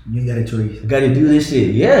 You ain't got a choice. I gotta do this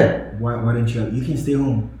shit. Yeah. Why didn't you? You can stay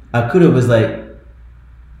home. I could have. Was like,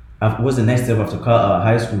 what's the next step after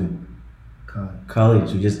high school?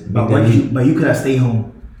 College. You just. But you could have stayed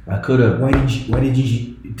home. I could have. Why did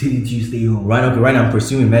you stay home? Right now I'm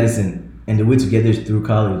pursuing medicine, and the way to get there is through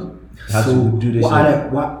college. I have to do this.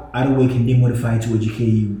 other way can they modify to educate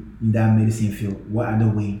you in that medicine field? What other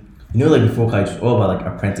way? You know, like before college, it was all about like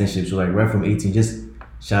apprenticeships. So like right from 18, just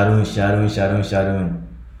shadowing,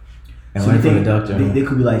 and So learning from the doctor. There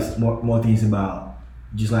could be like more things about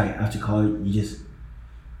just like after college, you just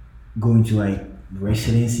go into like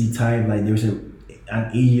residency type. Like there's an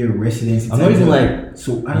 8-year residency. I'm not even like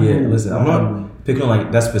so. I don't know. Listen, I'm not picking on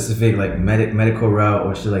like that specific like medical route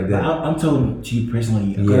or shit like that. I'm telling to you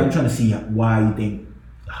personally because I'm trying to see why you think.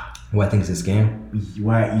 Why I think it's a scam?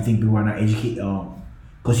 Why you think people are not educated?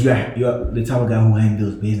 Because you're the type of guy who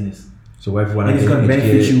handles business. So why everyone and it's gonna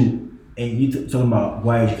benefit you. And you talking about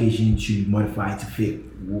why education should be modified to fit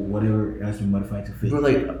whatever it has to be modified to fit. Bro,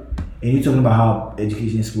 like, and you're talking about how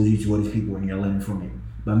education exposes you to all these people and you're learning from it.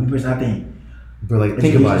 But me personally, I think, bro, like,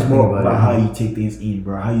 think about it. It's more about how you take things in,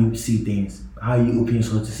 bro. How you see things, how you open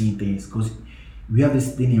yourself to seeing things. Because we have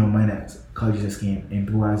this thing in your mind that college is a scam, and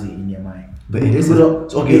people has it in their mind. But it is.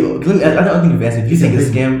 Okay, I don't think you've answered. Do you think it's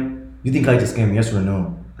a scam? You think college is a scam? Yes or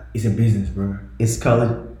no? It's a business, bro. Is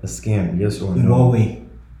college a scam? Yes or no? In what way?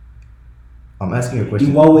 I'm asking you a question.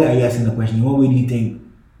 In what way are you asking the question? In what way do you think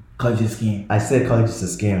college is a scam? I said college is a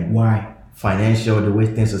scam. Why? Financial, the way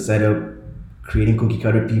things are set up, creating cookie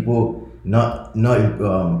cutter people, not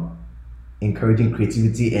encouraging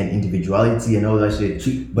creativity and individuality and all that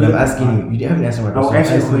shit. But I'm asking you haven't answered my question. I'll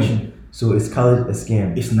answer your question. So is college a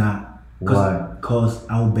scam? It's not. Why? Because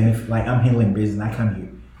I will benefit. Like I'm handling business. I come here.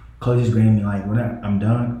 College is granting me like when I'm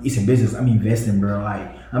done. It's a business. I'm investing, bro.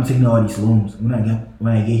 Like I'm taking all these loans. When I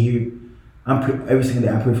get here. Every single day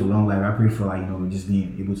I pray for long life. I pray for like just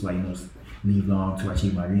being able to like live long to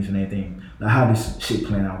achieve my dreams and everything. Like how this shit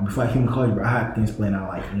playing out. Before I came to college, bro, I had things playing out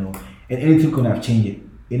like and anything could have changed it.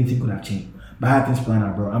 Anything could have changed. But I had things playing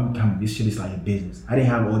out, bro. I'm coming. This shit is like a business. I didn't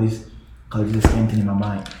have all this college this same thing in my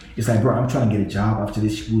mind. It's like, bro, I'm trying to get a job after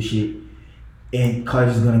this school shit, and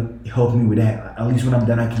college is gonna help me with that. At least when I'm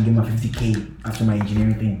done, I can get my 50K after my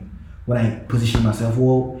engineering thing. When I position myself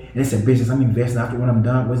well, and it's a business, I'm investing after when I'm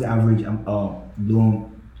done. What's the average I'm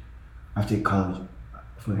doing after college?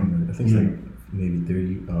 For him? I think it's like maybe 30.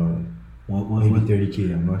 Maybe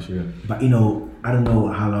 30K. I'm not sure. But I don't know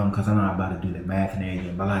how long because I'm not about to do the math and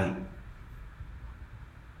everything. But like,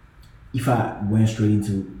 if I went straight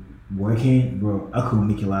into working, bro, I could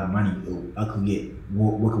make a lot of money. I could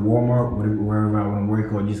work at Walmart, wherever I want to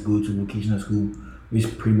work, or just go to vocational school. It's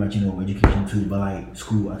pretty much education too, but like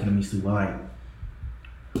school, academics too. But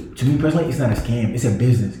like to me personally, it's not a scam. It's a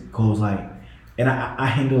business, cause like, and I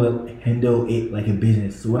handle it like a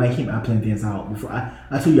business. So when I came, I planned things out. Before I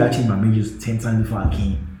told you I changed my majors 10 times before I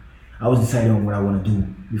came. I was deciding on what I want to do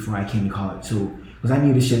before I came to college. So because I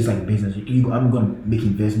knew this shit is like a business. I'm gonna make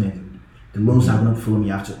investments. The loans are gonna follow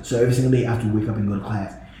me after. So every single day I have to wake up and go to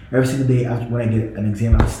class. Every single day when I get an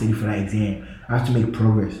exam, I have to study for that exam. I have to make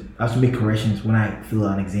progress. I have to make corrections when I fill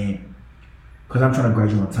out an exam. Because I'm trying to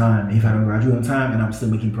graduate on time. And if I don't graduate on time and I'm still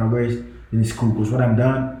making progress, then it's cool. Because what I'm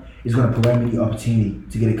done is going to provide me the opportunity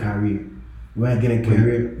to get a career. When I get a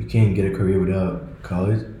career... You can't get a career without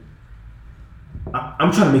college?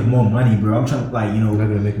 I'm trying to make more money, bro. I'm trying to You're not going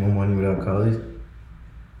to make more money without college?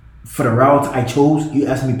 For the route I chose, you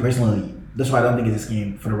asked me personally. That's why I don't think it's a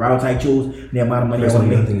scam. For the route I chose, the amount of money I want to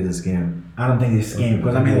make. I don't think it's a scam. I don't think it's a scam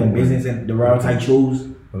because I'm handling business and the route I chose.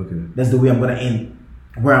 Okay. That's the way I'm gonna end.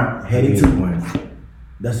 Where I'm heading to.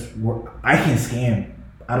 That's where I can scam.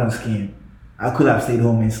 I don't scam. I could have stayed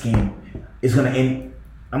home and scam. It's gonna end.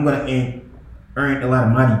 I'm gonna earn a lot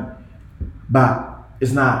of money, but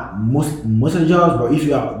it's not most of the jobs. But if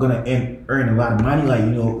you are gonna earn a lot of money, like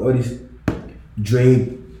all this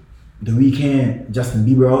Drake, The Weeknd, Justin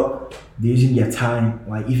Bieber. They're using your talent.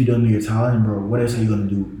 Like if you don't know your talent, bro, what else are you gonna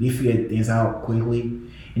do? They figure things out quickly,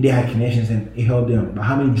 and they have connections, and it helped them. But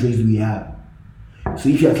how many Drakes do we have? So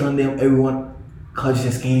if you're telling them everyone college is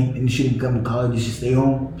a scam and you shouldn't come to college, you should stay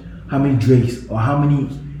home. How many Drakes or how many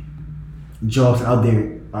jobs out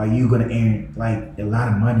there are you gonna earn like a lot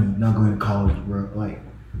of money not going to college, bro? Like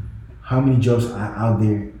how many jobs are out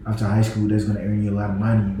there after high school that's gonna earn you a lot of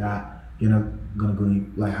money that you're not gonna go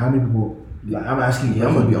in? Like how many people? Like, I'm asking you. Yeah,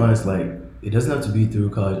 I'm gonna be honest. Like, it doesn't have to be through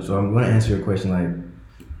college. So I'm gonna answer your question.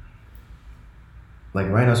 Like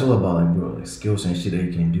right now, it's all about like, bro, like skills and shit that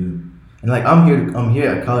you can do. And like, I'm here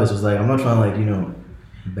at college. So it's like I'm not trying to like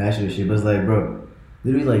bash your shit, but it's like, bro,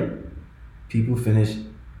 literally like people finish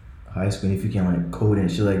high school and if you can like code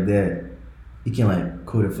and shit like that, you can like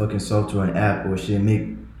code a fucking software, an app or shit,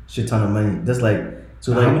 make shit ton of money. That's like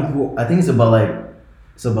so like I think it's about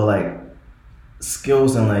like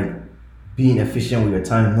skills and like being efficient with your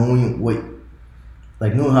time, knowing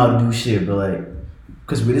how to do shit, but like,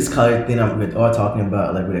 cause with this college thing we're all talking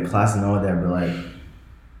about, like with the class and all that, but like,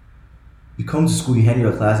 you come to school, you handle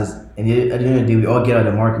your classes, and at the end of the day, we all get out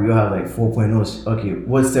of the market. We all have like 4.0s. Okay,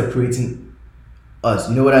 what's separating us?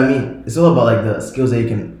 You know what I mean? It's all about like the skills that you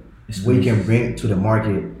can bring to the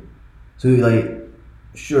market. So like,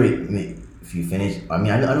 sure, if you finish, I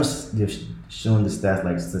know they've shown the stats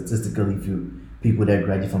like statistically, people that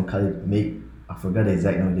graduate from college make, I forgot the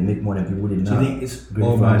exact number, they make more than people who did not. Do you think it's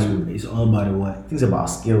all about it? It's all about it, what? Things about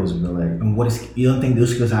skills, bro. Like, and you don't think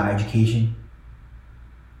those skills are education?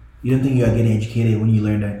 You don't think you are getting educated when you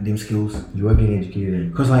learn them skills? You are getting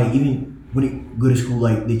educated. Because like even when you go to school,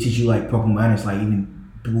 like they teach you like proper manners. Like even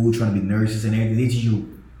people who are trying to be nurses and everything, they teach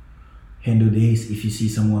you handle this. If you see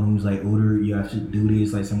someone who's like older, you have to do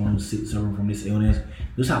this. Like someone who's suffering from this illness,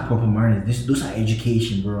 those are proper manners. Those are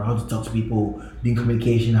education, bro. How to talk to people, doing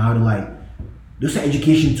communication, how to like. Those are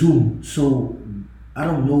education too. So I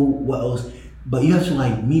don't know what else, but you have to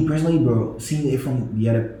like me personally, bro. Seeing it from the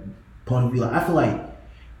other point of view, like, I feel like.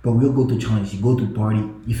 But we'll go to challenge. You go to party.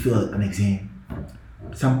 You feel an exam.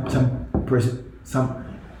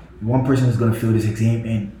 One person is gonna feel this exam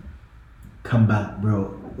and come back,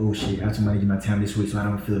 bro. Oh shit! I have to manage my time this week so I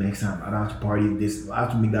don't feel next time. I don't have to party this. I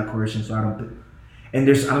have to make that correction so I don't. And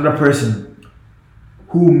there's another person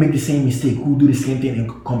who make the same mistake, who do the same thing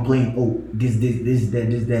and complain. Oh, this,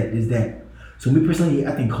 that. So me personally,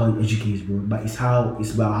 I think college educates, bro. But it's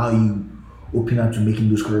about how you open up to making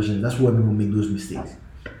those corrections. That's why people make those mistakes.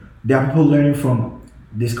 There are people learning from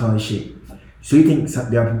this college shit. So you think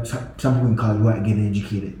there are some people in college who are getting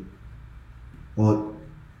educated? Or,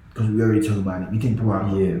 because we already talked about it, you think people are...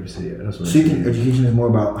 Yeah, that's what So you think education is more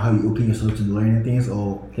about how you open yourself to learning things,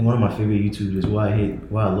 or... I think one of my favorite YouTubers, why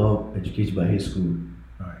I love education but I hate school.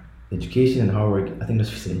 Alright. Education and hard work, I think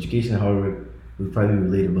that's what you said, education and hard work would probably be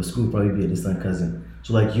related, but school would probably be a distant cousin.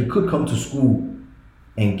 So like you could come to school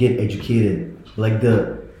and get educated.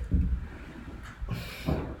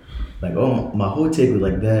 My whole take was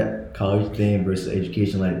like that college thing versus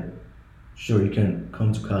education. Like, sure, you can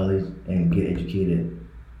come to college and get educated,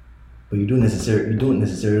 but you don't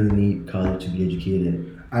necessarily need college to be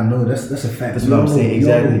educated. I know that's a fact. That's what I'm saying,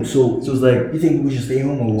 exactly. So it's like, you think we should stay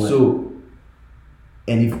home or what? So,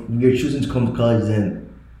 and if we're choosing to come to college, then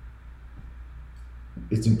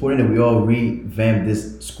it's important that we all revamp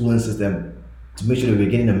this schooling system to make sure that we're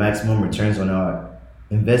getting the maximum returns on our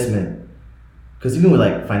investment. Because even with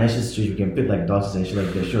like financial situation, we can pick like doctors and shit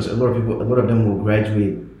like that. Sure, so a lot of them will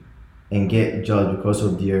graduate and get jobs because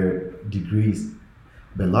of their degrees,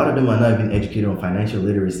 but a lot of them are not even educated on financial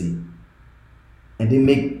literacy. And they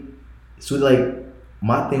make so like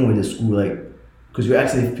my thing with the school, like, because you're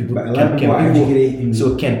asking if people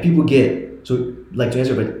can people get to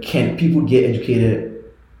answer, but can people get educated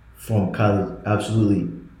from college? Absolutely.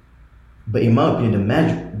 But in my opinion,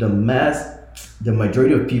 the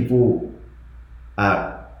majority of people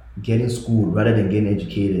are getting schooled rather than getting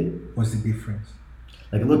educated. What's the difference?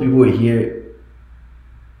 Like a lot of people are here.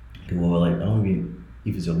 Well, like I don't even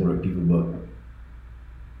if it's a lot of people, but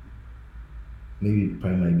maybe it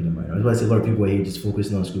probably might be the minor. I was about to say a lot of people are here just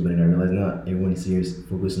focusing on school, but then I realize not everyone is here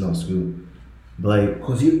focusing on school. But like,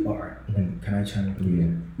 because you are, can I chime in?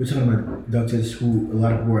 Yeah. We're talking about doctors who a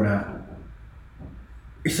lot of people are not.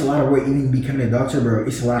 It's a lot of work even becoming a doctor, bro.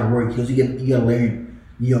 It's a lot of work because you gotta learn.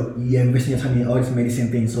 You're investing your time in all this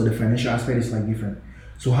medicine thing, so the financial aspect is like different.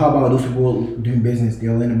 So how about those people doing business?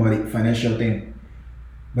 They'll learn about the financial thing,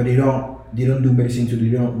 but they don't do medicine too.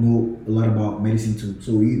 They don't know a lot about medicine too.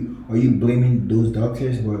 So are you blaming those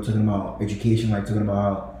doctors? We're talking about education, like talking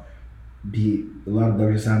about a lot of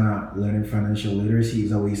doctors are not learning financial literacy.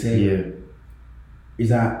 Is that what you say? Yeah. Is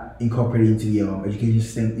that incorporated into the education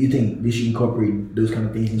system? You think they should incorporate those kind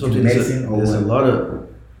of things into medicine? There's a lot of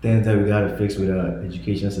things that we gotta fix with our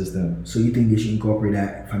education system. So you think they should incorporate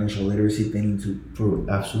that financial literacy thing into? Bro,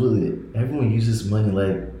 absolutely. Everyone uses money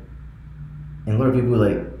like, and a lot of people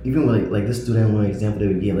like, even with like this student loan example that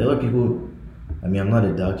we gave, like a lot of people, I mean, I'm not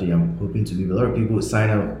a doctor, I'm hoping to be, but a lot of people sign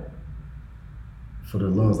up for the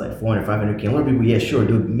loans like 400, 500K. A lot of people, yeah, sure,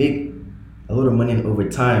 they'll make a lot of money, and over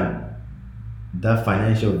time, that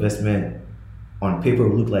financial investment on paper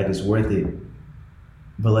will look like it's worth it.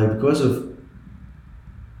 But like because of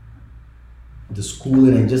the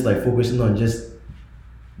schooling and just like focusing on just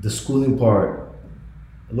the schooling part,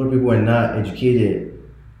 a lot of people are not educated.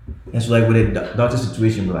 And so like with a doctor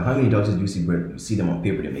situation, bro, like how many doctors do you see, bro? You see them on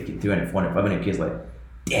paper, they're making 300, 400, 500 kids, like,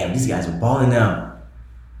 damn, these guys are balling now.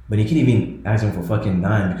 But you can't even ask them for fucking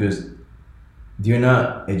 $9 because they're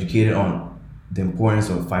not educated on the importance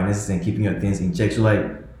of finances and keeping your things in check. So like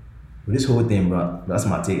with this whole thing, bro, that's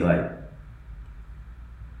my take. Like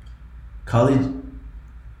college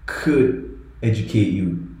could educate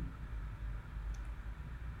you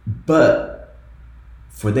But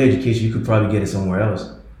for their education, you could probably get it somewhere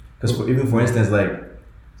else. Because even for instance, like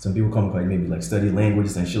some people come like maybe like study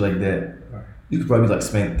languages and shit like that. You could probably like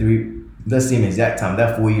spend that same exact time,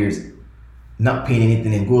 that 4 years, not paying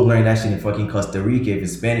anything and go learn that shit in fucking Costa Rica if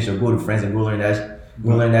it's Spanish, or go to France and go learn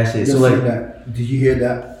that shit. So like, did you hear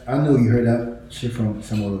that? I know you heard that shit from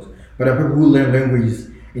some of those. But there are people who learn languages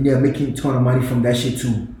and they're making a ton of money from that shit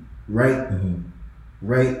too, right? Mm-hmm.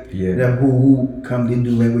 Right? Yeah. There are people who come, they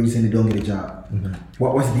do languages and they don't get a job. Mm-hmm.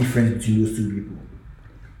 What's the difference between those two people?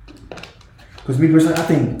 Because me personally, I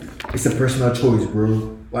think it's a personal choice,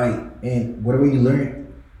 bro. Like, and whatever you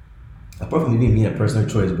learn. Apart from it being a personal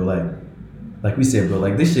choice, bro, like we said, bro,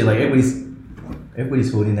 like this shit, like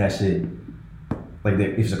everybody's holding that shit. Like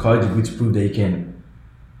if it's a college degree to prove that you can,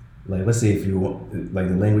 like let's say if you want, like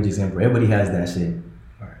the language example, everybody has that shit.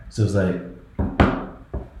 Right. So it's like,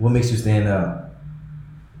 what makes you stand out?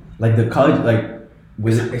 Like the college, like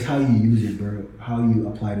it's how you use it, bro. How you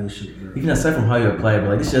apply those shit, bro. Even aside from how you apply it, but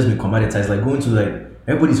like this shit has been commoditized. Like going to like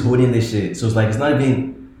everybody's holding this shit, so it's like it's not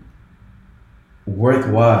even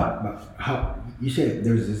worthwhile. But how you said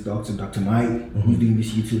there's this Dr. Mike, who's doing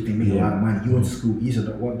this YouTube thing, making a lot of money. He went to school. He's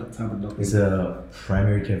what type of doctor? He's a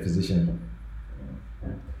primary care physician.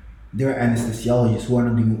 There are anesthesiologists who are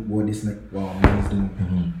not doing what this man is doing.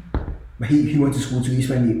 Mm-hmm. But he went to school too. He's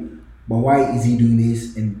spending. But why is he doing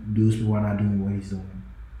this and those people are not doing what he's doing?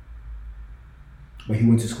 But he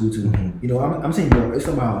went to school too. Mm-hmm. You know, I'm saying, bro, it's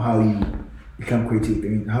about how you become creative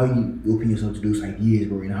and how you open yourself to those ideas,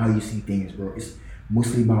 bro, and how you see things, bro. It's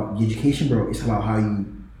mostly about the education, bro. It's about how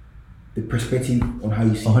the perspective on how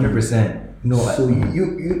you see 100%. No, so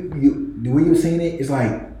you the way you're saying it is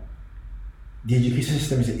like the education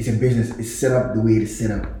system is a business. It's set up the way it is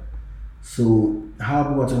set up. So how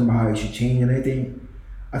people are talking about how it should change and everything,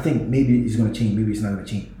 I think maybe it's gonna change, maybe it's not gonna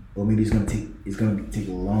change, or maybe it's gonna take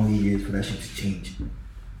a long years for that shit to change.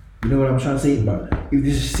 You know what I'm trying to say? But if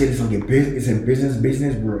this shit is like it's a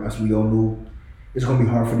business, bro. As we all know, it's gonna be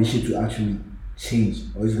hard for this shit to actually change,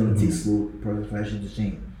 or it's gonna take slow process for that shit to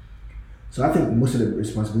change. So I think most of the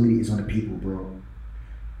responsibility is on the people, bro.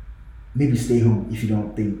 Maybe stay home if you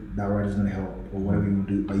don't think that ride is gonna help or whatever you want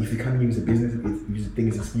to do. But if you come here as a business, if you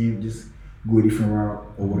think it's a scam, just go a different route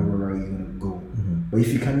or whatever route you're gonna go. Mm-hmm. But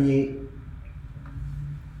if you come here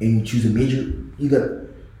and you choose a major, you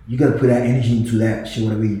gotta put that energy into that shit,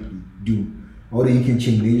 whatever you do. Although you can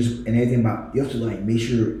change majors and everything, but you have to like make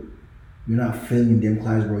sure you're not failing in them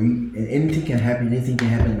class, bro. And anything can happen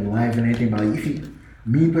in life and anything. But like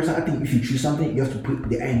me personally, I think if you choose something, you have to put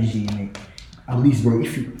the energy in it. At least, bro,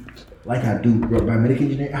 if you like I do, bro, biomedical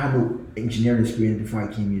engineering, I had no engineering experience before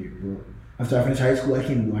I came here, bro. After I finished high school, I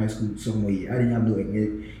came to high school sophomore year. I didn't have no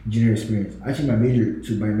engineering experience. I changed my major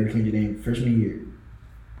to biomedical engineering freshman year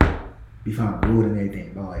before I enrolled and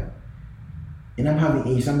everything. But like, and I'm having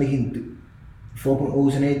A's. I'm making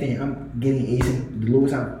 4.0s and everything. I'm getting A's. And the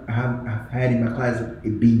lowest I've had in my class is a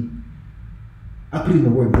B. I put in the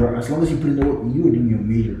work, bro. As long as you put in the work, you are doing your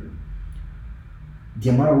major. The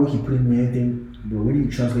amount of work you put in anything, bro, when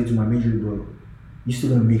you translate to my major, bro, you're still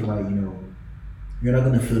gonna make like, you're not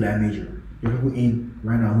gonna feel that major. There are people in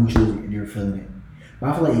right now who chose it and they're feeling it. But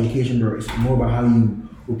I feel like education, bro, it's more about how you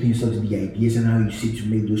open yourself to the ideas and how you sit to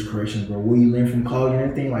make those corrections, bro. What you learn from college and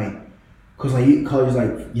everything, like, cause like college is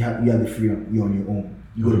like you have the freedom, you're on your own.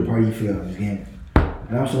 You go to party, you fail again.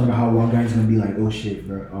 And I'm talking about how one guy's gonna be like, oh shit,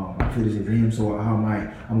 bro, I feel this exam, so how am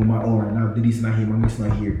I? I'm on my own right now. Diddy's not here, mommy's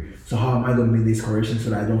not here. So how am I gonna make this correction so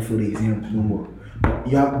that I don't feel the exam no more? But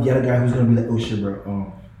you have the other guy who's gonna be like, oh shit,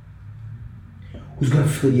 bro, who's gonna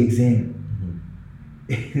feel the exam?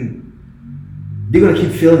 They're gonna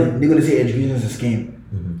keep failing. They're gonna say education is a scam.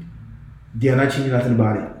 They are not changing nothing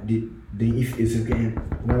about it. Then if it's a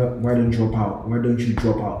scam, why don't you drop out? Why don't you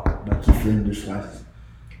drop out but keep failing those classes?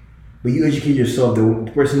 But you educate yourself.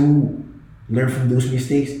 The person who learned from those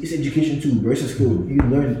mistakes, it's education too, bro. It's a skill. You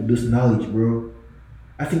learn those knowledge, bro.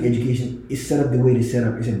 I think education is set up the way it's set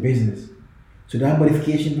up. It's a business. So that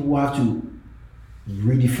modification, people have to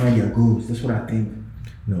redefine their goals. That's what I think.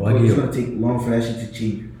 No, it's gonna take long for that shit to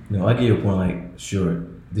change. No, I get your point. Like, sure,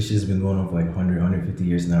 this shit's been going on for like 100, 150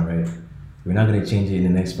 years now, right? We're not gonna change it in the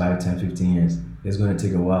next 5, 10, 15 years. It's gonna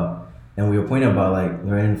take a while. And we were pointing about like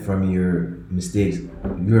learning from your mistakes.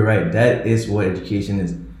 You're right. That is what education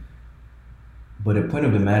is. But the point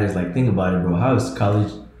of the matter is like, think about it, bro. How is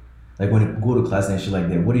college? Like when you go to class and shit like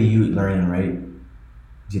that, what are you learning, right?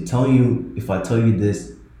 They're telling you, if I tell you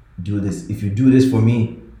this, do this. If you do this for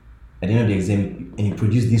me, at the end of the exam, and you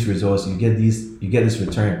produce these results, you get this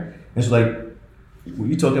return. And so like, when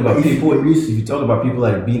you talking about people, if you talk about people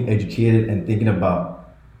like being educated and thinking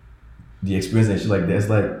about the experience and shit like that. It's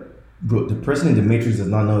like, bro, the person in the matrix does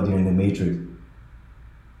not know they're in the matrix.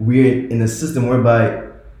 We're in a system whereby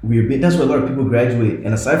that's why a lot of people graduate,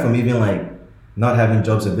 and aside from even like not having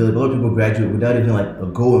jobs available, a lot of people graduate without even like a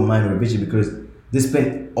goal in mind or a vision, because they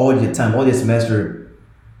spend all their time, all their semester.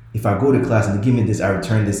 If I go to class and they give me this, I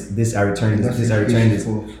return this, I return this, I return this.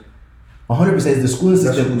 100% is the schooling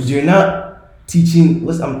system. You're not teaching.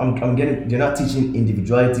 Listen, you're not teaching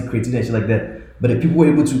individuality, creativity, and shit like that. But if people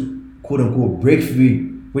were able to quote unquote break free,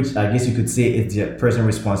 which I guess you could say is their personal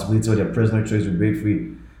responsibility or their personal choice to break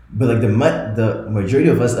free. But like the majority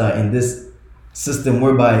of us are in this system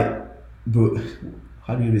whereby, bro,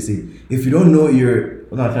 how do you even say? If you don't know we were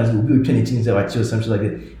trying to change that or something like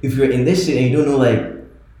that. If you're in this shit and you don't know like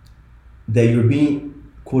that you're being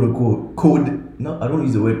quote unquote coded. No, I don't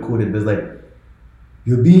use the word coded, but it's like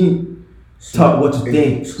you're being taught what to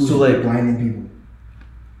think. So like blinding people.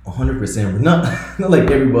 100%, but not like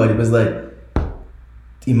everybody, but it's like,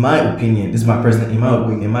 in my opinion, this is my personal,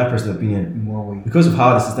 in my personal opinion, because of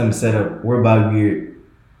how the system is set up, whereby we're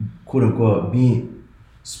quote unquote being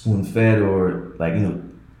spoon fed or like,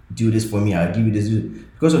 do this for me, I'll give you this.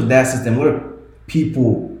 Because of that system, a lot of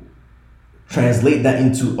people translate that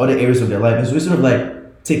into other areas of their life, and so it's sort of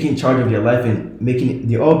like taking charge of their life and making it,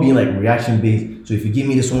 they're all being like reaction based. So if you give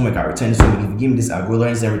me this homework, I return this homework. If you give me this, I'll go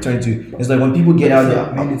learn this and return to you. It's like when people get out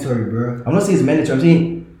there, mandatory, bro. I'm not saying it's mandatory, I'm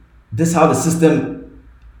saying this is how the system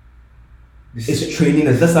is training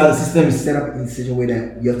us. That's how the system is set up in such a way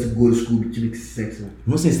that you have to go to school to be successful.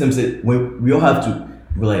 Most systems say when we all have to,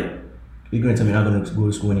 we're like, you're gonna tell me you're not gonna go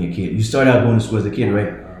to school when you're a kid. You start out going to school as a kid,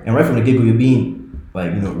 right? And right from the get-go, you're being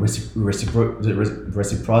like,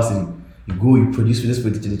 reciprocity. You go, you produce for this for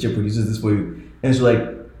the teacher produces this for you. And so like,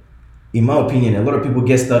 in my opinion, a lot of people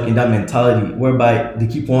get stuck in that mentality whereby they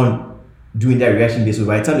keep on doing that reaction based. So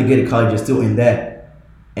by the time they get to college, they're still in that.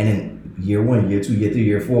 And then year 1, year 2, year 3,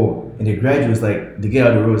 year 4, and they graduate, it's like they get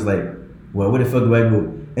out of the road, it's like, well, where the fuck do I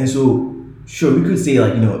go? And so sure, we could say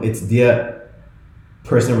like, it's their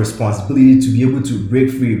personal responsibility to be able to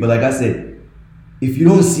break free. But like I said, if you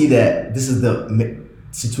don't see that this is the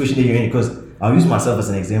situation that you're in, because I'll use myself as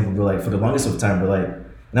an example, bro, like for the longest of time, bro, like,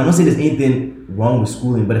 and I'm not saying there's anything wrong with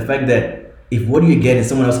schooling, but the fact that if what you get and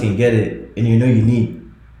someone else can get it, and you need,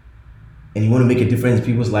 and you want to make a difference in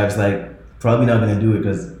people's lives, like, probably not going to do it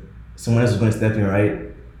because someone else is going to step in,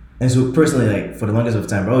 right? And so personally, like, for the longest of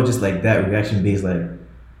time, bro, just like that reaction based, like,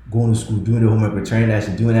 going to school, doing the homework, returning that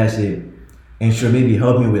shit, doing that shit, and sure, maybe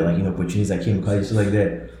help me with, like, opportunities that came to college, shit like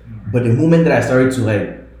that. But the moment that I started to, like,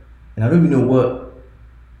 and I don't even know what,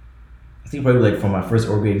 I think probably, like, from my first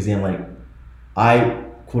oral grade exam, like, I,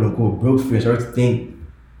 quote unquote, broke free and started to think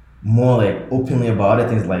more, like, openly about other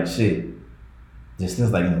things, like, shit, there's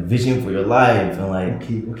things like vision for your life, and, like,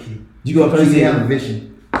 okay. You go up and say, have a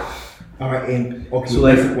vision. All right, and okay, so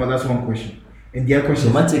like, that's one question. And the other question.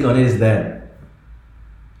 So my take on it is that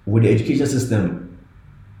with the education system,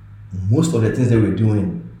 most of the things that we're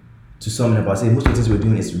doing, to sum it up, I say most of the things we're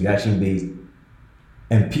doing is reaction based,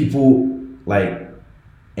 and people like,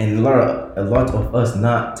 and a lot of us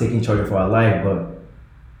not taking charge of our life, but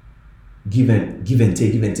give and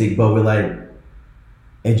take. But with like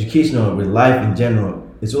educational, with life in general,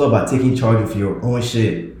 it's all about taking charge of your own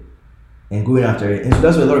shit and going after it. And so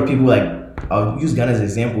that's why a lot of people, like, I'll use Ghana as an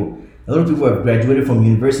example. A lot of people have graduated from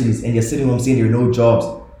universities and they're sitting home saying there are no jobs.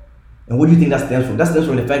 And what do you think that stems from? That stems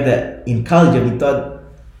from the fact that in college we thought,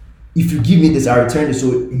 if you give me this, I'll return it. So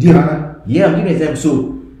I'm giving an example.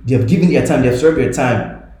 So they have given their time, they have served their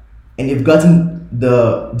time, and they've gotten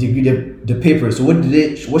the degree, the paper. So what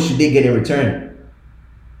should they get in return?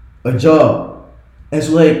 A job. And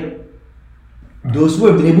so like, those who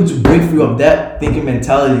have been able to break free of that thinking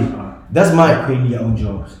mentality, that's my creating their own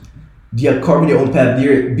jobs. They are carving their own path.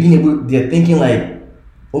 They're thinking like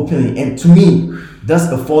openly, and to me, that's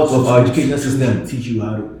the fault of our education system. Teach you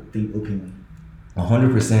how to think openly.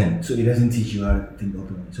 100%. So it doesn't teach you how to think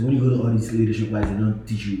openly. So when you go to all these leadership classes, they don't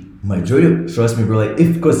teach you. Majority, trust me, bro. Like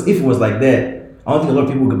if it was like that, I don't think a lot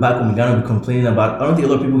of people back home in Ghana would be complaining about. I don't think a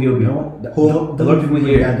lot of people here would be home. A lot of people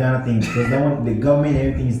here. That Ghana thing, because that one, the government,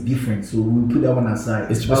 everything is different. So we put that one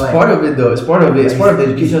aside. It's part of it, though. It's part of it. It's part of the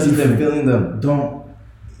education system filling them.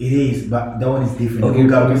 It is, but that one is different. Okay, we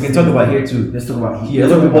can talk about here too. Let's talk about here. A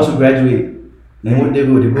lot of people also graduate, and when they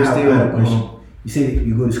go stay on. You say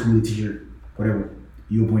you go to school, the teacher, whatever,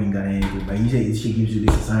 you're born in Ghana, anything, but you say the teacher gives you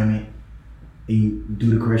this assignment, and you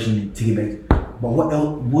do the correction and take it back. But what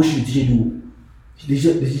else? What should the teacher do? The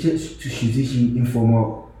teacher should teach you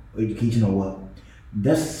informal education or what?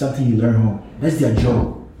 That's something you learn home. That's their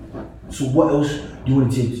job. So what else do you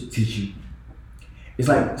want to teach you? It's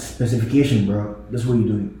like specification, bro. That's what you're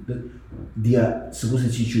doing. They are supposed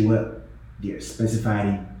to teach you what they're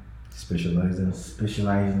specified, Specializing.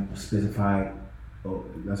 Specified. Oh,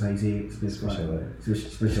 that's how you say it. Specialized.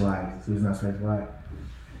 Specialized. So it's not specified.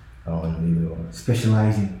 I don't know either one.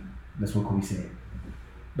 Specializing. That's what Kobe said.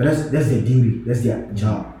 But that's their duty. That's their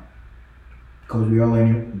job. Because we all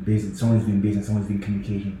learning business. Someone's doing business. Someone's doing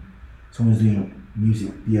communication. Someone's doing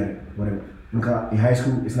music, theater, whatever. In high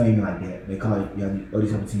school, it's not even like that. They call it all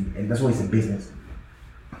these opportunities, and that's why it's a business.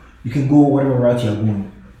 You can go whatever route you're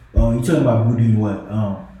going. You're talking about people doing what?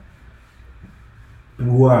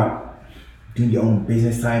 People who are doing their own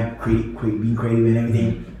business side, being creative and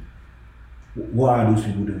everything. What are those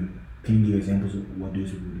people doing? Can you give examples of what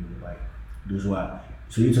those people do? Like those who are.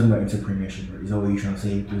 So you're talking about entrepreneurship, right? Is that what you're trying to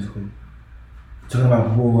say, basically? Talking about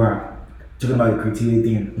people who are talking about the creativity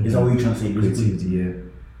thing. Is that what you're trying to say, basically? Creativity, yeah.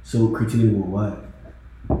 So creativity with what?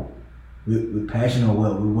 With passion or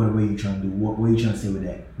what? With what are you trying to do? What are you trying to say with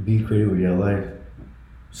that? Be creative with your life.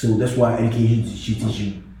 So that's why education should teach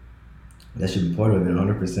you. That should be part of it,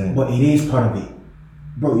 100%. But it is part of it.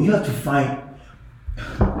 Bro, you have to find...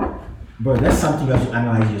 Bro, that's something you have to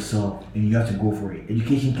analyze yourself and you have to go for it.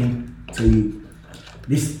 Education can tell you,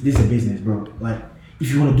 this is a business, bro. Like, if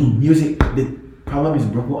you want to do music, the problem is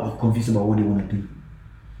people are confused about what they want to do.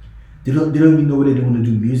 They don't even know whether they want to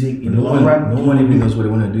do music in the long run. No one even knows what they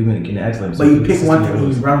want to do when they can ask them. But you pick one thing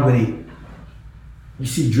and you run with it. You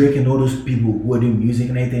see Drake and all those people who are doing music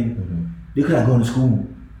and everything, they could have gone to school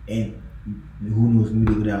and who knows,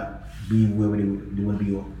 maybe they could have been wherever they want to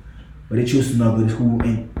be. But they chose to not go to school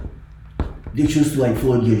and they chose to like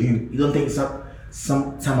follow their dream. You don't think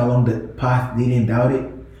some time along the path they didn't doubt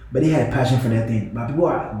it, but they had a passion for that thing. But people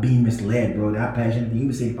are being misled, bro. That passion, you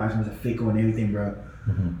can say passion is a fake and everything, bro.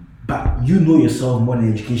 But you know yourself more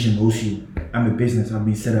than education knows you. I'm a business. I've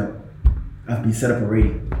been set up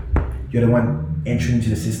already. You're the one entering into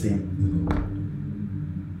the system.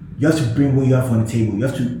 You have to bring what you have on the table. You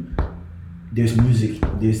have to. There's music.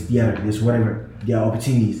 There's theater. There's whatever. There are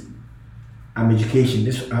opportunities. I'm education.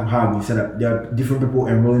 This is how I've been set up. There are different people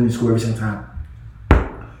enrolling in school every single time.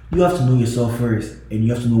 You have to know yourself first, and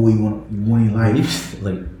you have to know what you want in life.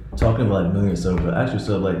 Like talking about like knowing yourself, but ask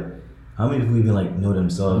yourself like, how many people even like know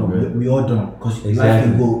themselves? No, we all don't, because life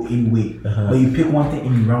can go any way. But you pick one thing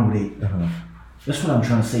and you run with it. That's what I'm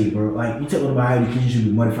trying to say, bro. Like you talking about how education should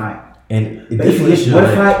be modified, and but if it's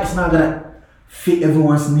modified, it's not gonna fit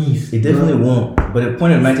everyone's needs. It definitely won't. But the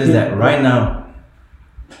point of the matter is that right now,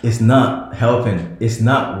 it's not helping. It's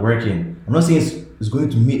not working. I'm not saying it's going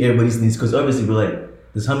to meet everybody's needs, because obviously we're like,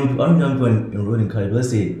 there's how many people? I don't know how many people enrolled in college. But let's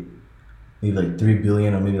say maybe like 3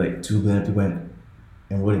 billion or maybe like 2 billion people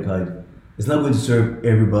enrolled in college. It's not going to serve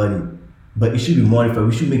everybody, but it should be modified.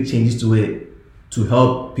 We should make changes to it to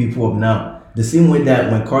help people up now. The same way that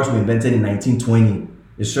when cars were invented in 1920,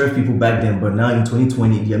 it served people back then, but now in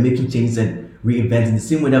 2020, they are making changes and reinventing. The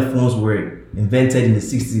same way that phones were invented in the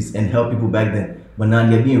 60s and helped people back then, but now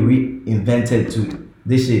they're being reinvented to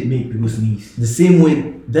this shit. Make people sneeze. The same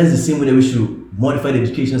way, that's the same way that we should modify the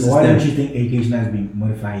education system. Why don't you think education has been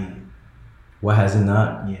modified? Why has it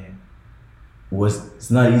not? Yeah. It's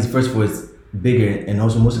not easy. First of all, it's bigger, and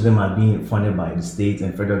also most of them are being funded by the states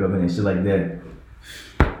and federal government and shit like that.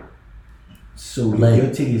 So like,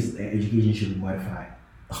 your take is that education should be modified.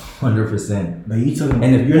 100%. But you talking,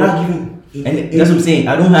 and you're not giving. And that's what I'm saying.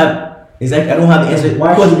 I don't have the answer.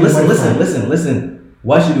 Why should it be listen.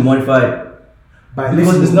 Why should it be modified?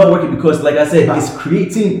 Because it's not working. Because, like I said, it's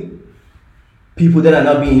creating people that are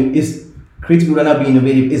not being. It's creating people that are not being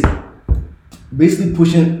innovative. It's basically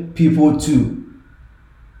pushing people to.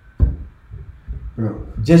 Bro,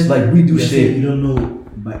 just like we do shit. You don't know,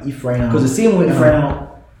 but if right now, because the same way, if right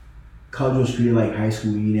now, college was treated like high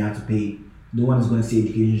school, you didn't have to pay. No one is going to say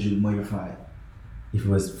education should be modified. If it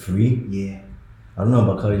was free, yeah. I don't know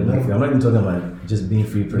about college being free. I'm not even talking about just being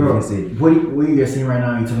free for the sake. What you're saying right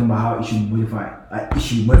now, you're talking about how it should be modified. Like it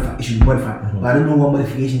should be modified. But I don't know what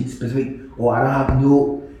modification specific, or I don't have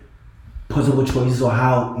no possible choices or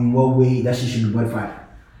how, in what way that shit should be modified.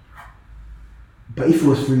 But if it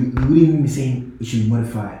was free, you wouldn't even be saying it should be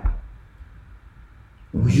modified.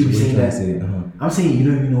 Would you be saying that? I'm saying you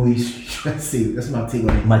don't even know what you're trying to say. That's my take on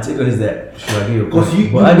it. My take on it is that should I get your because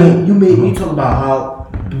you talk about how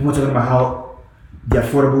people were talking about how the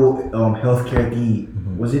affordable healthcare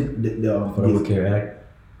thing was it the Affordable Care Act?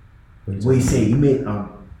 What you say? You made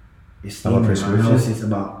analysis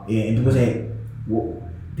about and people say, well,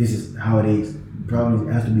 this is how it is. The problem is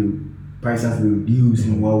it has to be price has to be reduced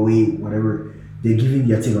in what way, whatever. They're giving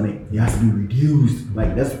their take on it. It has to be reduced.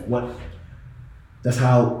 Like that's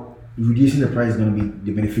how reducing the price is gonna be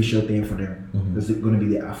the beneficial thing for them. It's going to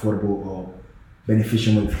be the affordable or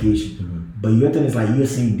beneficial modification. But your thing is like you're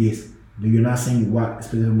saying this, but you're not saying what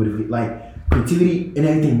specific motivation. Like creativity and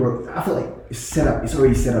everything, bro. I feel like it's set up. It's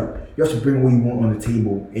already set up. You have to bring what you want on the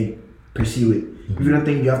table and pursue it. If you don't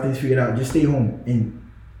think you have things figured out, just stay home.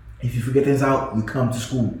 And if you figure things out, you come to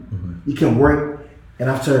school. You can work, and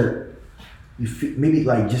after maybe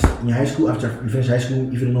like just in high school, after you finish high school,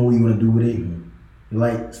 if you don't know what you want to do with it,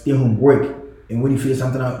 like stay home, work. And when you figure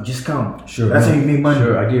something out, just come. Sure. That's how you make money.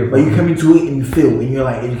 Sure, I get it. But you come into it and you fail, and you're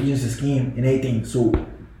like, education's a scam and everything. So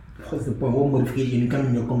what's the point? What modification? You come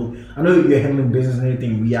in your condo. I know you're handling business and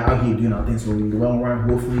everything. We are out here doing our thing. So in the long run,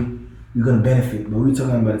 hopefully, you're gonna benefit. But we're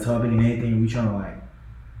talking about the topic and everything. We're trying to like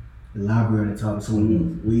elaborate on the topic. So what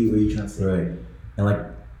are you trying to say? Right. And like,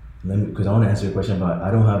 because I want to answer your question about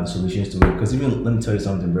I don't have the solutions to it. Because even let me tell you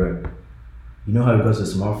something, bro. You know how it goes to a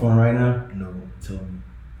smartphone right now? No, tell me.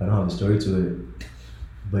 I don't have the story to it.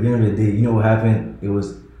 But at the end of the day, you know what happened? It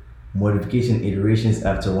was modification iterations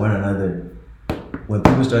after one another. When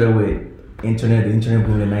people started with the internet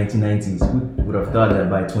boom in the 1990s, who would have thought that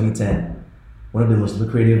by 2010, one of the most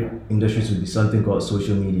lucrative industries would be something called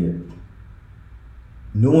social media.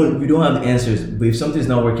 We don't have the answers, but if something's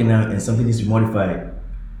not working out and something needs to be modified,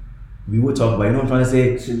 we will talk about it. You know what I'm trying to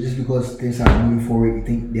say? So just because things are moving forward, you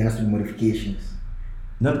think there has to be modifications?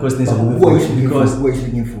 Not because things are moving forward, because who are you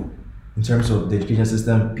speaking for? In terms of the education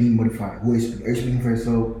system, being modified. Are you speaking for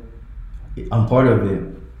yourself? I'm part of it.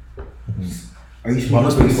 Are you speaking I'm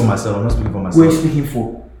not speaking for myself. I'm not speaking for myself. Who are you speaking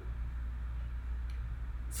for?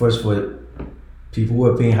 First, for people who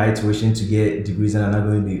are paying high tuition to get degrees and are not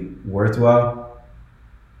going to be worthwhile.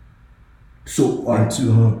 So,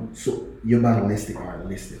 so you're about to list it. All right,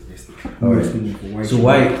 list it. Who are you speaking for? So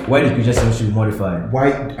why the education system should be modified?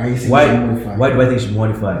 Why are you saying it should be modified? Why do I think it should be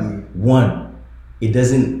modified? Yeah. One, it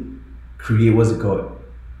doesn't create, what's it called?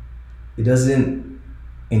 It doesn't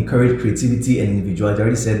encourage creativity and individuality. I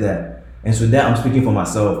already said that. And so that I'm speaking for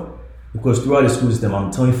myself. Because throughout the school system,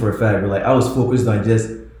 I'm telling you for a fact, like I was focused on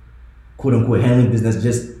just quote unquote handling business,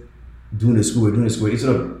 just doing the school,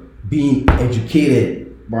 instead of being educated.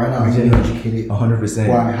 Right now, you're being educated. 100%.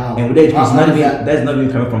 Why? How? And with education, that's not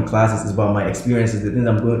even coming from classes. It's about my experiences, the things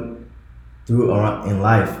I'm going through around in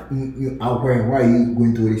life. Why are you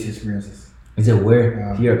going through these experiences? Is it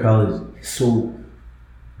where? Here at college. So,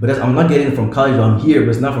 but I'm not getting it from college. I'm here, but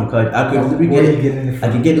it's not from college. I could literally get it. I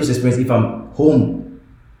can get those experiences if I'm home.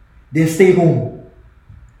 Then stay home.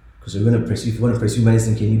 Because if you want to pursue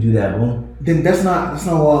medicine, can you do that at home? Then that's not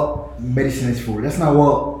what medicine is for. That's not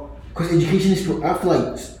what. Because education is for. I feel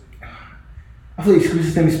like the school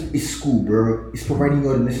system is school, bro. It's providing you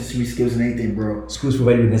all the necessary skills and everything, bro. School's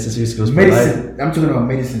providing the necessary skills medicine, for life. I'm talking about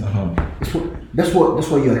medicine. That's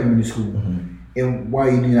why you are coming to school. And why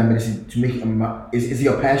are you doing that medicine? To make is it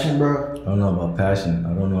your passion, bro? I don't know about passion.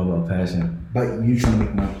 But you trying to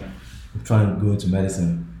make money. I'm trying to go into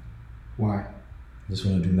medicine. Why? I just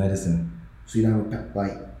want to do medicine. So you don't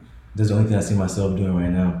like. That's the only thing I see myself doing right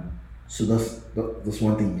now. So that's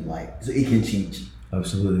one thing you like. So it can change.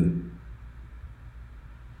 Absolutely.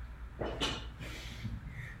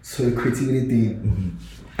 So the creativity thing.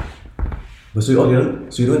 But so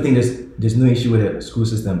you don't think there's no issue with the school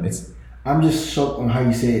system? I'm just shocked on how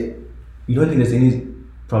you say it. You don't think there's any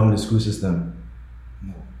problem with the school system?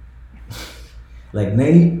 No. Like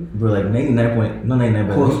 99 point, not 99,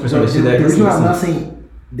 but 90% of the reason why I'm not saying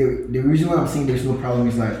the reason why I'm saying there's no problem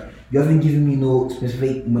is like you haven't given me no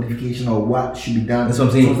specific modification or what should be done. That's what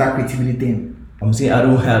I'm saying. So that creativity thing. I'm saying I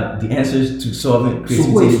don't have the answers to solving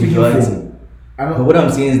creativity and individuality. But what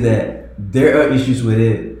I'm saying is that there are issues with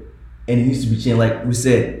it, and it needs to be changed. Like we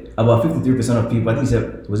said. About 53% of people, I think he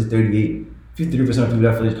said, was it 38? 53% of people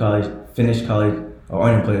that finish college, are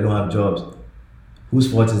unemployed, don't have jobs.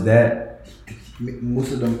 Whose fault is that?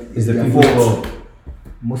 Most of them is the people's fault.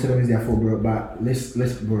 Most of them is their fault, bro. But let's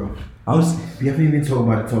bro. We haven't even talked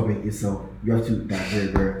about the topic itself. You have to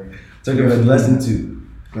divert, bro. Talking about lesson 2.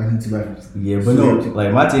 Lesson 2. Yeah, but no,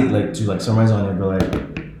 like my take, like to like summarize on it, bro. Like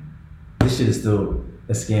this shit is still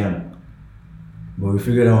a scam, but we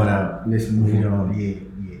figured it out. Let's move on. Yeah.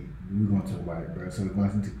 We're gonna talk about it, bro. So we're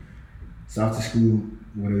going to after school,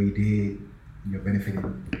 whatever you did, you're benefiting.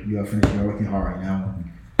 You are finished. You're working hard right now.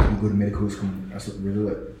 You go to medical school as a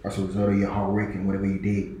result of your hard work and whatever you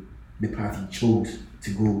did, the path you chose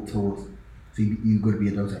to go towards. So you're gonna be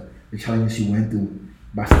a doctor. The challenges you went through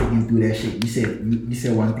by sticking through that shit. You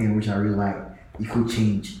said one thing which I really like. It could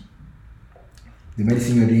change. The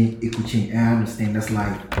medicine you're doing, it could change. And I understand that's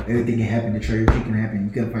like everything can happen. The trajectory can happen.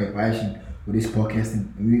 You can find your passion. With this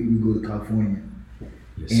podcasting, we go to California.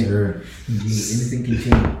 Yes, sir. Anything can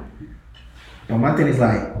change. But my thing is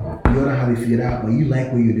like, you don't have it figured out, but you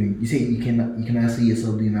like what you're doing. You say you cannot see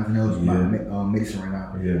yourself doing nothing else but medicine right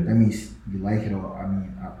now. Yeah. That means you like it, or I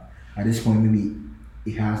mean, at this point, maybe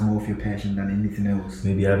it has more of your passion than anything else.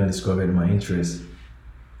 Maybe I haven't discovered my interest.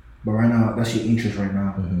 But right now, that's your interest right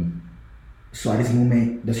now. Mm-hmm. So at this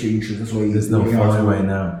moment, that's your interest. That's what you're following right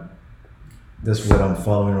now. That's what I'm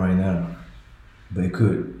following right now. But it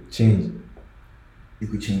could change. It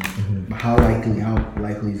could change. Mm-hmm. But how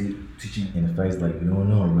likely is it to change? And the fact is, like, you don't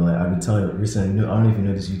know. Like, I've been telling you recently, I don't even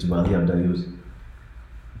know this YouTuber, Aliyah, that he was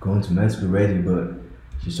going to med school ready, but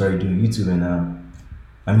he started doing YouTube, and now,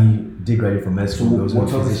 I mean, he did graduate from med school. So what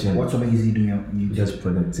topic is he doing on YouTube? Just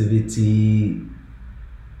productivity,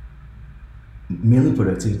 mainly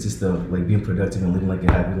productivity stuff, like being productive and living like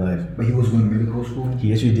a happy life. But he was going to medical school?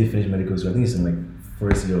 He actually did finish medical school. I think it's in like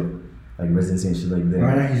first year, like residency and shit like that.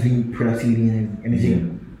 Right now he's doing productivity and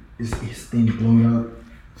anything. His thing blowing up.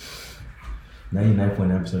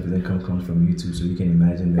 99.9% of his income comes from YouTube, so you can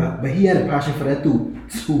imagine that. But he had a passion for that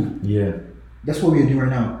too. Yeah. That's what we're doing right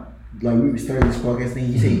now. Like we started this podcast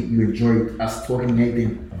thing, you say you enjoy us talking and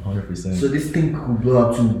everything. 100%. So this thing could blow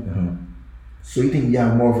up too. Uh-huh. So you think you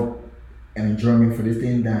have more of an enjoyment for this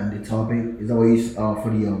thing than the topic? Is that what you for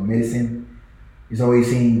the medicine? Is that what you're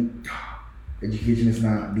saying? Education is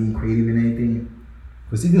not being creative in anything.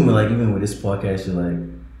 Because even with this podcast, you're like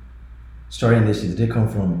starting this shit, did it come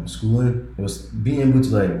from schooling? It was being able to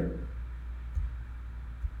like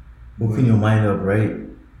open your mind up, right?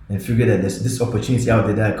 And figure that there's this opportunity out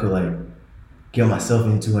there that I could like get myself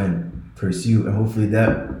into and pursue, and hopefully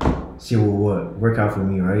that shit will work out for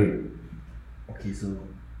me, right? Okay, so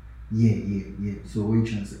yeah. So what are you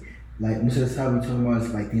trying to say? Like most of the time we talking about is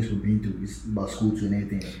like things we've been through. It's about school too and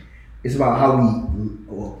everything. It's about how we.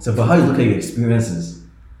 It's about how you look at your experiences,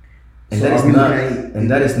 and so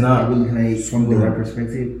that is not. Are we looking at it from the right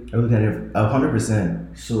perspective? Are we looking at it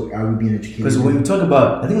 100%? So are we being educated? Because when you talk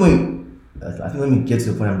about, I think let me get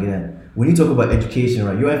to the point I'm getting at. When you talk about education,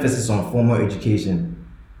 right, your emphasis on formal education,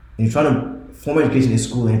 and you're trying to formal education in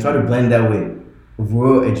school, and you try to blend that with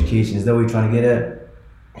rural education. Is that what you're trying to get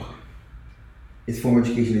at? It's formal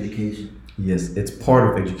education. Yes, it's part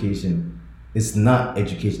of education. It's not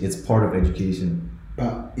education. It's part of education.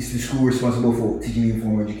 But is the school responsible for teaching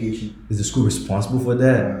informal education? Is the school responsible for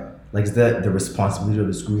that? Like, is that the responsibility of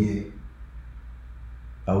the school? Yeah.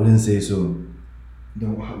 I wouldn't say so.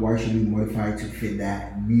 Then why should we modify to fit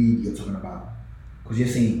that need you're talking about? Because you're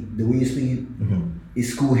saying the way you're speaking,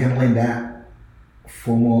 is school handling that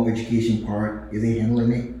formal education part? Is they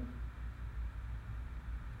handling it?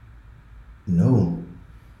 No.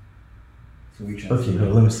 So we trying okay, hold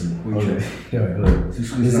on, let me see. Okay, hold on. So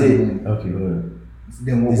school's not handling it. Okay, hold on.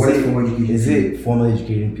 Then what is formal education? Is it formally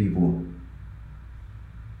educating people?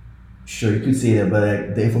 Sure, you could say that, but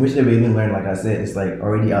like the information that we even learned, like I said, it's like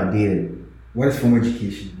already outdated. What is formal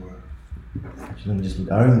education, bro? Actually, let me just look.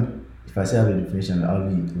 If I say I have the definition, I'll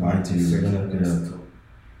be lying to you.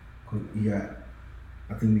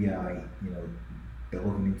 I think we are like,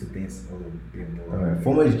 delving into things a little bit more. Alright,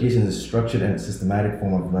 formal education is a structured and systematic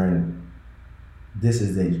form of learning. This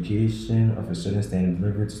is the education of a certain standard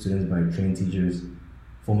delivered to students by trained teachers.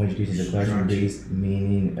 Formal education is a classroom-based,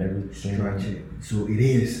 meaning everything. Structured. So it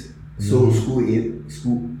is. So school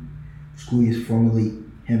is formally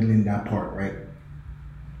handling that part, right?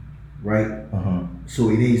 Right. So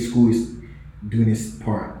it is. School is doing its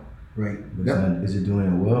part, right? But is it doing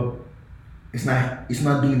it well? It's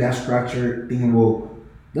not doing that structured thing. Well,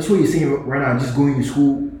 that's what you're saying right now. Just going to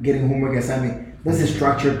school, getting homework assignment. That's a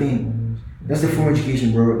structured thing. That's the formal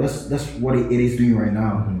education, bro. That's what it is doing right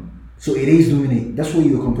now. So it is doing it. That's what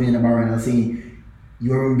you're complaining about right now, saying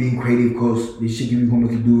you aren't being creative because they should give you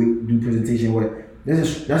homework to do presentation. What?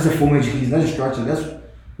 That's the formal education. That's a structure. That's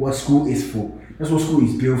what school is for. That's what school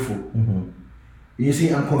is built for. You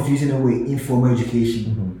see, I'm confusing it with informal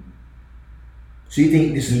education. So you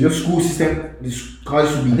think your school system, this college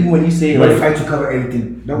should be? I think when you say modified to cover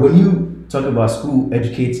everything. When you talk about school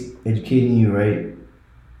educating you, right?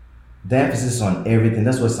 The emphasis on everything.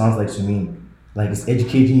 That's what it sounds like to me. Like it's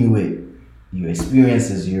educating you with your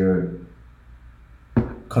experiences, your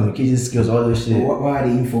communication skills, all those shit. Why are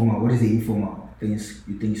they informal? What is the informal things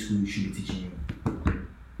you think school should be teaching you?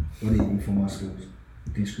 What are the informal skills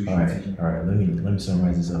you think school should be teaching you? Alright, let me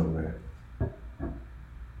summarize this over.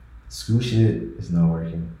 School shit is not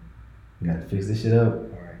working. You gotta fix this shit up.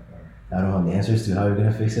 Alright. I don't have the answers to how you're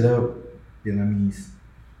gonna fix it up. Then that means.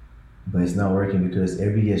 But it's not working because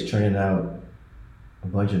every year it's churning out a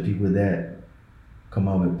bunch of people that come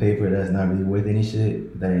out with paper that's not really worth any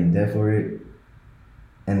shit, that are in debt for it.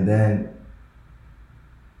 And then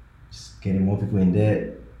just getting more people in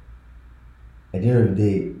debt. at the end of the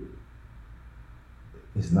day,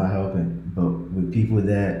 it's not helping. But with people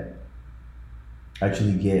that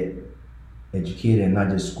actually get educated and not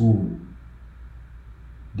just school,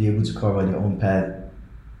 they're able to carve out their own path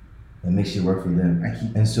and make shit work for them.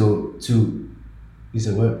 And so you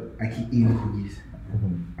said what? I keep eating cookies.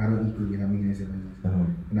 I don't eat cookies. I'm eating it like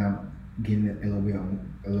this. And I'm getting a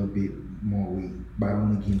little bit more weight, but I don't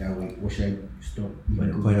want to gain that weight. What should I stop eating? But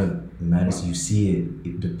the point of the matter is, you see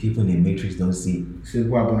it. The people in the matrix don't see it. So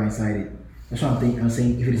people are blindsided. That's what I'm thinking. I'm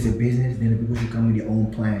saying if it is a business, then the people should come with their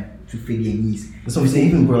own plan to fit their needs. That's what I'm saying.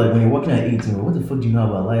 Even bro, like when you're working at 18, bro, what the fuck do you know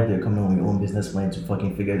about life? They're coming on with your own business plan to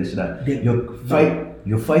fucking figure this shit out.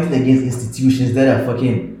 You're fighting against institutions that are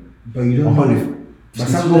fucking. But you don't know. But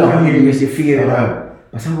some people come here and they figure it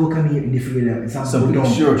out. But some people come here and they figure it out, and some people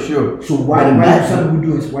don't. Sure. So why some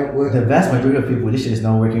people do it? Why the vast majority of people, this shit is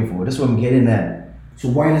not working for. That's what I'm getting at. So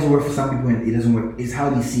why does it work for some people and it doesn't work? It's how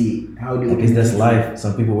they see it. How they. Because that's life.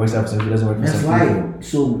 Some people works out for some people, doesn't work for some people.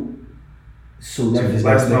 That's life. So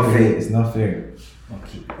that's not fair. It's not fair.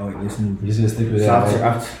 Okay. Alright, let's move. You're just gonna stick with so that.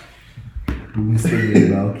 After we're gonna stick with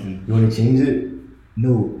it, okay. You wanna change it?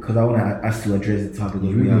 No, because I want to ask to address the topic.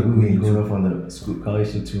 You really going off on the school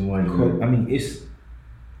college shit too much. I mean,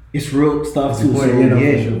 it's real stuff it's too. So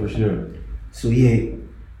yeah, for sure. So yeah,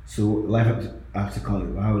 so life after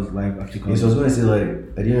college. How was life after college? Yeah, so I was gonna say,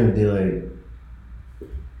 like, at the end of the day, like,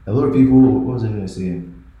 a lot of people. What was I gonna say?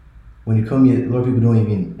 When you come here, a lot of people don't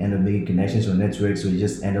even end up making connections or networks, so you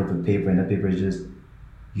just end up with paper, and that paper is just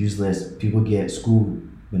useless. People get schooled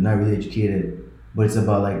but not really educated. But it's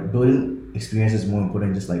about like building experience is more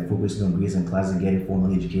important than just like focusing on grades and classes and getting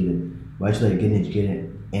formally educated. But actually like getting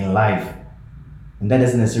educated in life. And that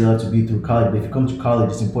doesn't necessarily have to be through college. But if you come to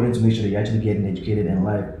college, it's important to make sure that you're actually getting educated in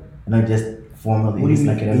life and not just formally in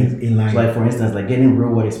academics. In life? So like for instance, like getting real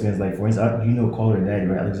world experience. Like for instance, you know Call Her Daddy,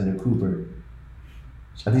 right? Alexander Cooper.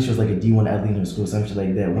 I think she was like a D1 athlete in her school, something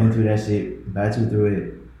like that. Went through that shit, battled through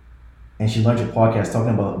it. And she launched a podcast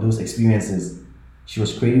talking about those experiences. She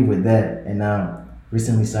was creative with that, and now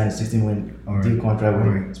recently signed a 16-win deal contract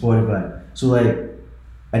with Spotify. So like,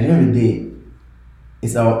 at the end of the day,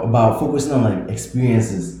 it's about focusing on like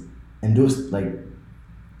experiences and those like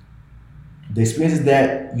the experiences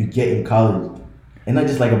that you get in college, and not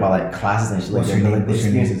just like about like classes and shit like that. Like the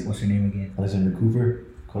experiences. What's her name again? Alexander Cooper.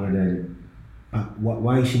 Call Her Daddy.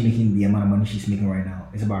 Why is she making the amount of money she's making right now?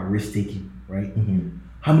 It's about risk taking, right? Mm-hmm.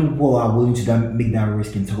 How many people are willing to make that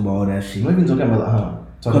risk and talk about all that shit? I'm not even talking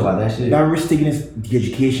about that shit. That risk taking is the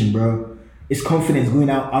education, bro. It's confidence going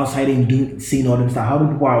outside and saying all them stuff. How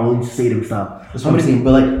many people are willing to say them stuff? That's what I'm saying.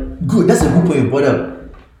 But like, good. That's a good point you brought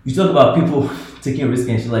up. You talk about people taking risk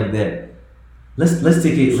and shit like that. Let's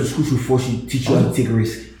take it. So school should force you, teach you how to take a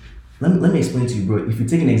risk. Let me explain to you, bro. If you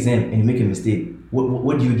take an exam and you make a mistake,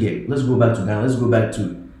 what do you get? Let's go back to Ghana. Let's go back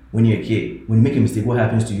to when you're a kid. When you make a mistake, what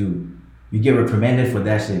happens to you? You get reprimanded for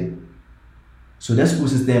that shit. So that school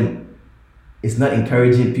system is not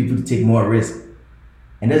encouraging people to take more risk.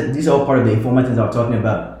 And these are all part of the informal things I'm talking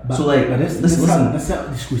about. But, so like, listen. That's how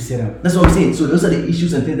the school set up. That's what I'm saying. So those are the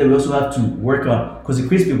issues and things that we also have to work on. Because it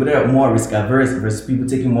creates people that are more risk averse versus people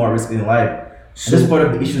taking more risk in life. So and that's part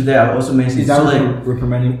of the issues that I also mentioned. Is that so like,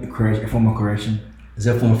 reprimanding a form of correction? Is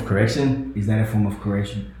that a form of correction? Is that a form of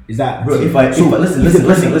correction? Is that bro? If I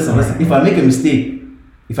listen.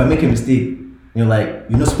 If I make a mistake, you're like,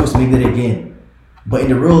 you're not supposed to make that again. But in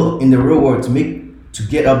the real world, to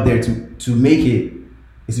get up there, to make it,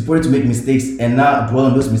 it's important to make mistakes and not dwell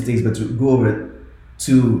on those mistakes, but to go over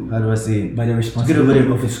to, how do I say, by the responsibility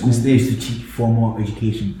of the school mistakes to teach formal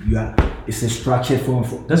education. It's a structured form.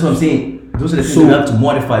 That's what I'm saying. Those are the things you have to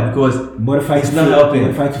modify because it's not helping.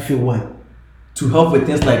 Modify to feel what? To help with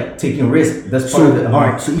things like taking risks. That's part of it.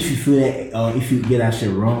 Alright, so if you feel that, if you get that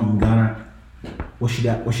shit wrong in Ghana, what should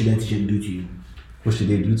that teacher do to you? What should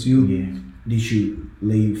they do to you? Yeah, they should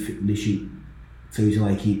tell you to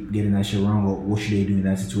like keep getting that shit wrong, or what should they do in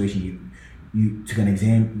that situation? You took an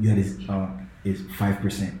exam, you had this is 5%.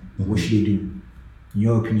 Mm-hmm. What should they do? In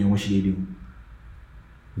your opinion, what should they do?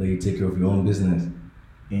 Let you take care of your own business.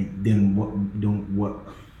 And then what?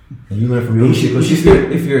 And you learn from your own shit. Because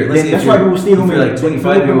if you're like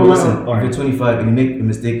 25 year old, if you're 25 and you make a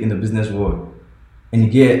mistake in the business world, and you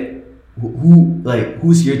get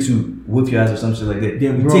who's here to whip your ass or something like that.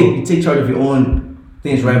 You take charge of your own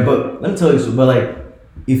things, right? But let me tell you, but like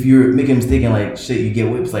if you're making a mistake and like shit, you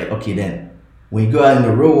get whipped. Like okay, then when you go out in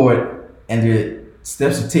the real world and the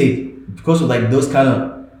steps to take because of like those kind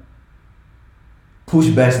of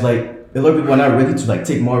pushbacks, like a lot of people are not ready to like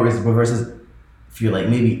take more risks, but versus if you're like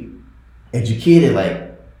maybe educated,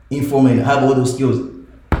 like informed, have all those skills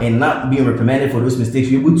and not being reprimanded for those mistakes,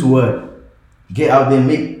 you're able to get out there,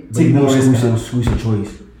 take more risk. School's a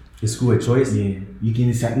choice. Is school a choice? Yeah, you can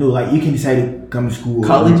decide. No, like you can decide to come to school.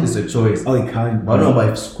 College is a choice. Oh, college. I don't know about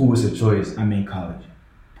if school is a choice. I mean college,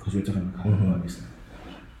 because we're talking about college. Obviously,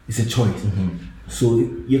 it's a choice. So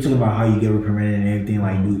you're talking about how you get reprimanded and everything.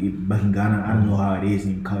 Like, back in Ghana, I don't know how it is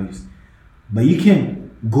in college, but you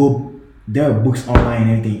can go. There are books online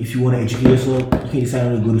and everything. If you want to educate yourself, you can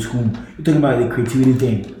decide to go to school. You're talking about the creativity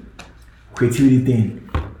thing.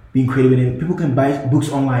 Being creative, and people can buy books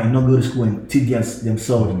online and not go to school and teach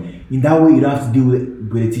themselves. In that way, you don't have to deal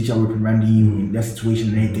with a teacher reprimanding you in that situation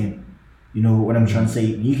and anything. You know what I'm trying to say?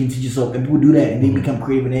 You can teach yourself, and people do that, and they become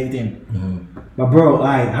creative and everything. But bro,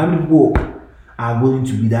 like, how many people are willing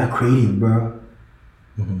to be that creative, bro?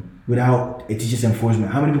 Without a teacher's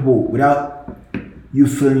enforcement? How many people, without you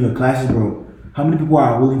failing your classes, bro? How many people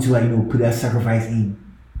are willing to, like, put that sacrifice in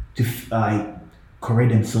to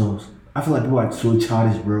correct themselves? I feel like people are so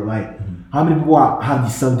childish, bro. Like, how many people have the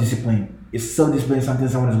self-discipline? Is self-discipline something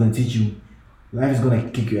someone is going to teach you? Life is going to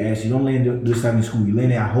kick your ass. You don't learn those stuff in school. You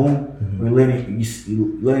learn it at home, or you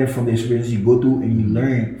learn it from the experience you go through, and you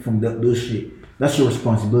learn from those shit. That's your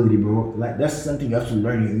responsibility, bro. Like, that's something you have to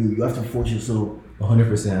learn. You have to force yourself.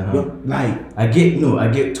 100%. Like, I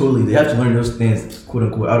get totally. They have to learn those things, quote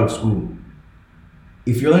unquote, out of school.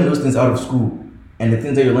 If you're learning those things out of school, and the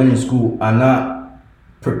things that you're learning in school are not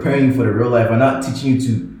preparing you for the real life, are not teaching you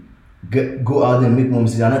to go out there and make more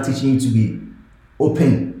mistakes, are not teaching you to be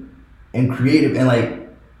open and creative and like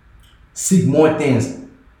seek more things,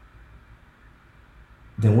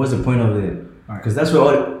 then what's the point of it? Because that's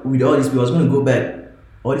where with all these people, I was going to go back,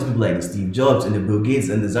 all these people like Steve Jobs and the Bill Gates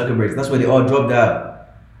and the Zuckerbergs, that's why they all dropped out.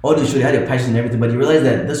 All they showed, they had a passion and everything, but you realize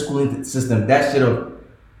that the schooling system, that shit of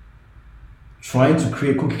trying to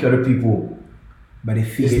create cookie cutter people, but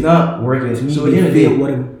it's not working. So at the end of the day,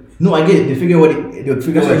 no, I get it. They figure what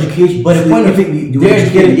education. But the point of they're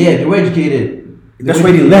educated. Yeah, they were educated. That's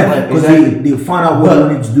why they left, because they found out what they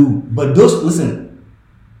wanted to do. But those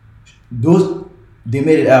they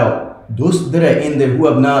made it out. Those that are in there who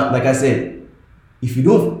have not, like I said, if you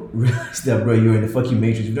don't realize that, bro, you're in the fucking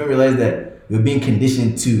matrix. If you don't realize that you're being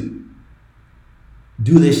conditioned to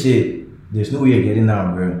do this shit, there's no way you're getting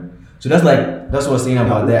out, bro. So that's what I was saying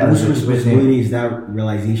about that. Whose responsibility is that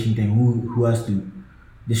realization thing? Who has to?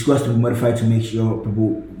 The school has to be modified to make sure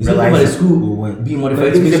people realize the school or what? Be modified.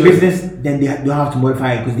 If it's a business, then they don't have to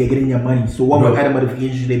modify it because they're getting their money. So what kind of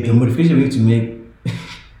modifications should they make? The modification we need to make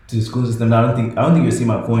to the school system. I don't think you'll see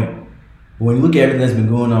my point. But when you look at everything that's been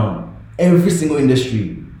going on, every single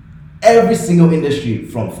industry,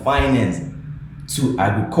 from finance to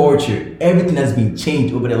agriculture, everything has been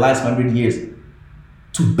changed over the last 100 years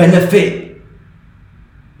to benefit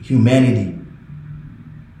humanity.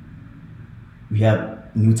 We have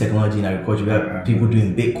new technology in agriculture. We have people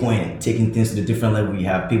doing Bitcoin and taking things to the different level. We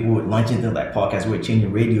have people launching things like podcasts. We're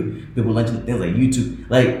changing radio. People launching things like YouTube,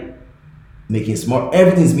 like making smart.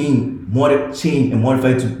 Everything's being changed and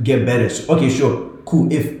modified to get better. So, okay, sure, cool.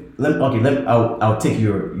 I'll take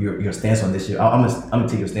your stance on this shit. I'm gonna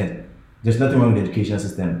take your stance. There's nothing wrong with the education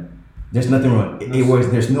system. There's nothing wrong. It works.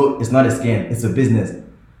 It's not a scam. It's a business.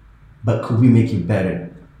 But could we make it better?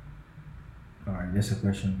 All right, that's a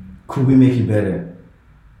question. Could we make it better?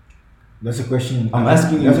 That's a question. I'm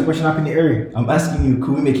asking you. That's a question up in the air. I'm asking you.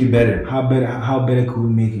 Could we make it better? How better could we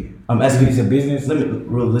make it? I'm asking. It's a business.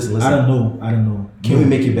 Listen. I don't know. Can we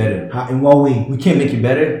make it better? In what way? We can't make it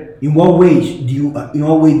better. In what way do you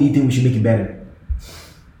think we should make it better?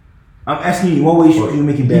 I'm asking you, in what way should you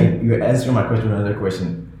make it better? You're answering my question with another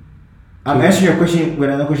question. I'm answering your question with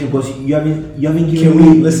another question because you haven't given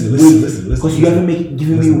me. Listen. Because you haven't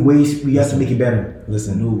given me ways we have to make it better.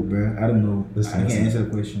 Listen. No, bro. I don't know. I can't answer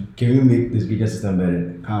the question. Can we make this education system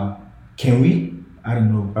better? How? Can we? I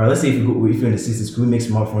don't know. Or let's say if you're in the 60s, can we make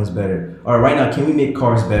smartphones better? Or right now, can we make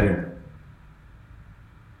cars better?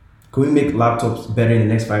 Can we make laptops better in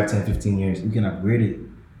the next 5, 10, 15 years? We can upgrade it.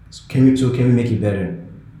 Can we make it better?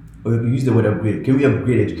 Or if we use the word upgrade, can we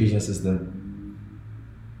upgrade the education system?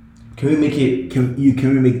 Can we make it? Can we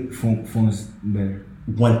make phones better?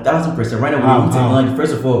 1000%. Right now, we technology.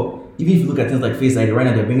 First of all, even if you look at things like Face ID, right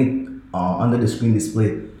now they're bringing under the screen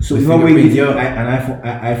display. So in what way do you think an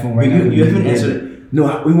iPhone right now? You haven't answered.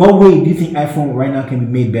 No, in what way do you think iPhone right now can be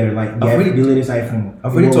made better? Like the latest iPhone.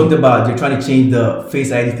 I've already talked about they're trying to change the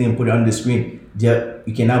Face ID thing and put it on the screen.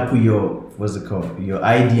 You can now put your your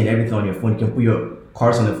ID and everything on your phone. You can put your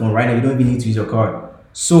cards on the phone. Right now, you don't even need to use your card.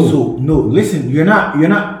 So no, listen, you're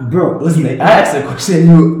not, bro. Listen, I asked a question.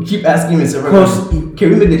 You keep asking me several questions. Can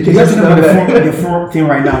we make the education system better? The phone thing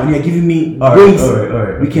right now, and you're giving me ways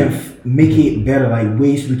we can make it better, like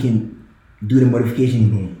ways we can do the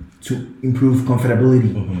modification. to improve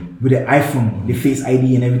comfortability. With the iPhone, the Face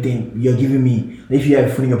ID and everything you're giving me. If you have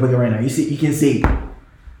a phone in your pocket right now, you can say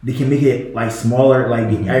they can make it like smaller, like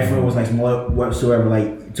the iPhone was like smaller whatsoever.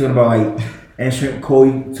 Like talking about like answering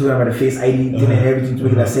code, talking about the Face ID thing and everything to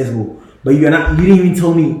make it accessible. But you didn't even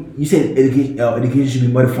tell me. You said education should be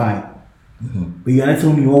modified, but you're not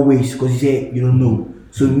telling me your ways because you said you don't know.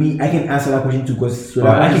 So I can answer that question too because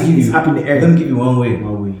I can give you up in the air. Let me give you one way.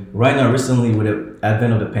 Right now, recently with the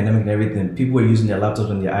advent of the pandemic and everything, people are using their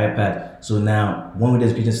laptops and their iPad. So now, one way the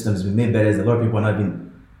education system has been made better is a lot of people are not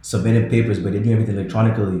being submitting papers, but they're doing everything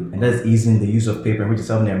electronically, and that's easing the use of paper and which is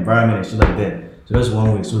helping the environment and shit like that. So that's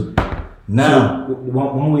one way. So now,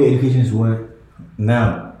 one way education is what?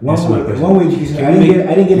 Now. One way education. I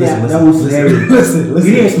didn't get that. That was scary. Listen. You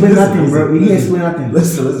didn't explain nothing, bro. You didn't explain nothing.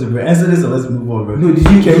 Listen, bro. Answer this and let's move on, bro. No,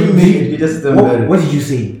 can we make the education system better? What did you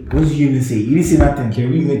say? What did you even say? You didn't say nothing. Can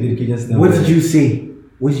we make the education system better? What did you say?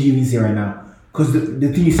 What did you even say right now? Because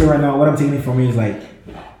the thing you say right now, what I'm taking it from you is like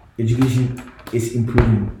education is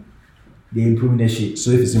improving. They're improving that shit. So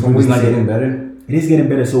if it's improving, it's not getting better? It is getting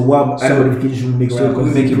better. So what other modifications should we make around? Can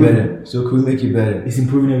we make it better? It's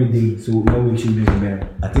improving every day. So what we should make it better?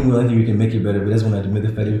 I think we can make it better, but that's when I admit the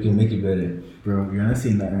fact that we can make it better. Bro, you're not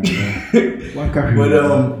saying that right, bro. One country.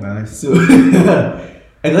 But so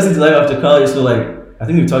and let's into life after college. So like I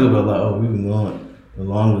think we've talked about like we've been going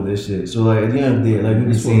along with this shit. So like at the end of the day, like we've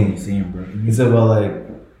been saying, bro. It's about like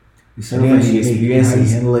it's about the experiences, how you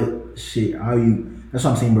handle it, shit, how you. That's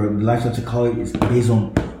what I'm saying, bro. The life after college is based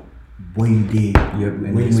on what you did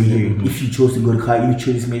when you were here. If you chose to go to college, if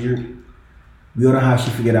you chose this major, we all don't have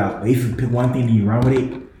shit figured out. But if you pick one thing and you run with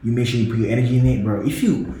it, you make sure you put your energy in it, bro. If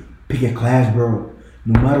you pick a class, bro,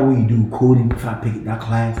 no matter what you do, coding, if I pick that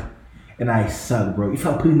class and I suck, bro. If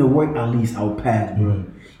I put in the work, at least I'll pass, bro.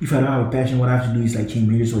 If I don't have a passion, what I have to do is like change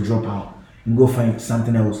majors or drop out and go find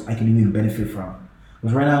something else I can even benefit from.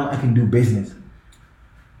 Because right now I can do business,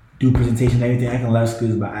 do presentation, everything. I can learn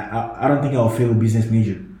skills, but I don't think I'll fail a business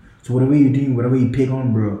major. So whatever you do, whatever you pick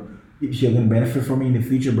on, bro, if you're gonna benefit from it in the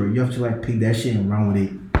future, bro, you have to like pick that shit and run with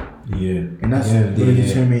it. Yeah. And that's gonna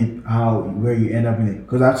determine where you end up in it.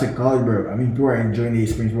 Cause after college, bro, I mean, people are enjoying the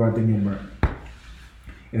experience. People are thinking, bro,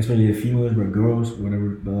 especially the females, bro, girls, whatever.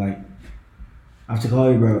 But like after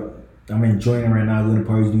college, bro, I'm enjoying it right now. Going to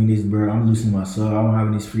parties, doing this, bro. I'm losing myself. I'm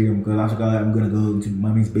having this freedom because after college, I'm gonna go to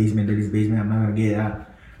mommy's basement, daddy's basement. I'm not gonna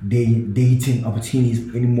get dating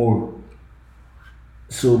opportunities anymore.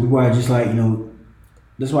 So people are just like,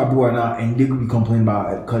 that's why people are not, and they could be complaining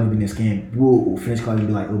about college being a scam. People will finish college and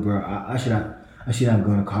be like, oh, bro, I should have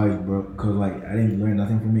gone to college, bro, because like I didn't learn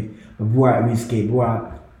nothing from it. But people are being scared.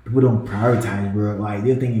 People don't prioritize, bro. Like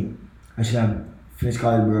they're thinking, I should have finished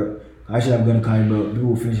college, bro. I should have gone to college, bro. People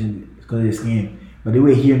will finish because of the scam. But they were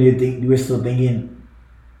here and they were still thinking,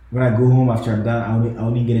 when I go home after I'm done, I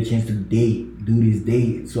only get a chance to do this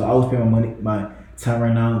date. So I will spend my time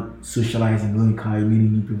right now socializing, going to college,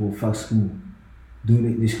 meeting new people, fuck school,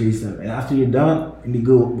 doing this crazy stuff. And after you're done and they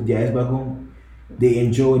go with their ass back home, they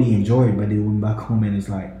enjoy it, but they went back home and it's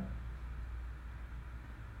like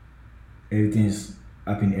everything's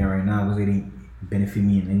up in the air right now because they didn't benefit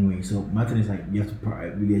me in any way. So my thing is like you have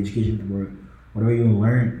to with the education to work. Whatever you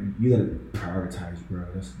learn, you gotta prioritize, bro.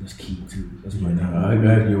 That's key too. That's my thing. I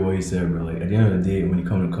agree with what you said, bro. Like at the end of the day, when you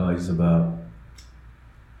come to college, it's about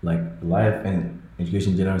like life and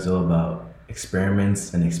education in general is all about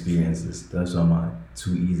experiments and experiences. That's what my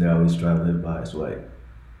 2 E's I always try to live by. It's like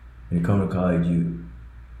when you come to college, you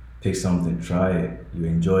pick something, try it, you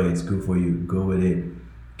enjoy it, it's good for you, go with it,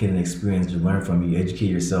 get an experience, you learn from it, you educate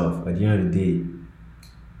yourself. At the end of the day,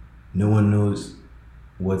 no one knows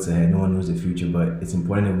what's ahead, no one knows the future, but it's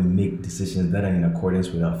important that we make decisions that are in accordance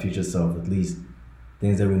with our future self, at least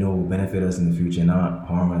things that we know will benefit us in the future, not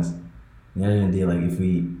harm us. At the end of the day, like if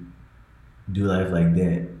we do life like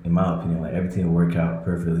that, in my opinion, like everything will work out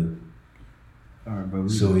perfectly. Alright, bro.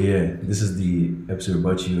 So yeah, this is the episode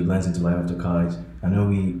about you, Glance into Life After College. I know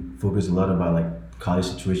we focus a lot about like college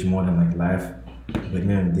situation more than like life, but at the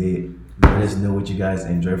end of the day, let us know what you guys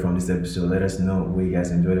enjoyed from this episode. Let us know what you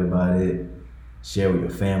guys enjoyed about it. Share with your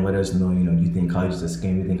fam. Let us know, do you think college is a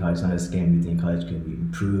scam? Do you think college is not a scam? Do you think college can be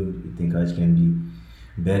improved? Do you think college can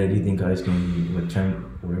be better? Do you think college can be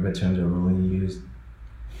whatever terms are rolling you use?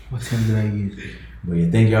 What term did I use? But yeah,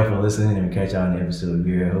 thank y'all for listening, and we'll catch y'all in the episode.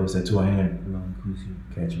 Be your host at 2 a.m.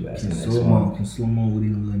 Catch you guys in the next one. Can slow mo,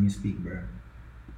 wouldn't even let me speak, bro.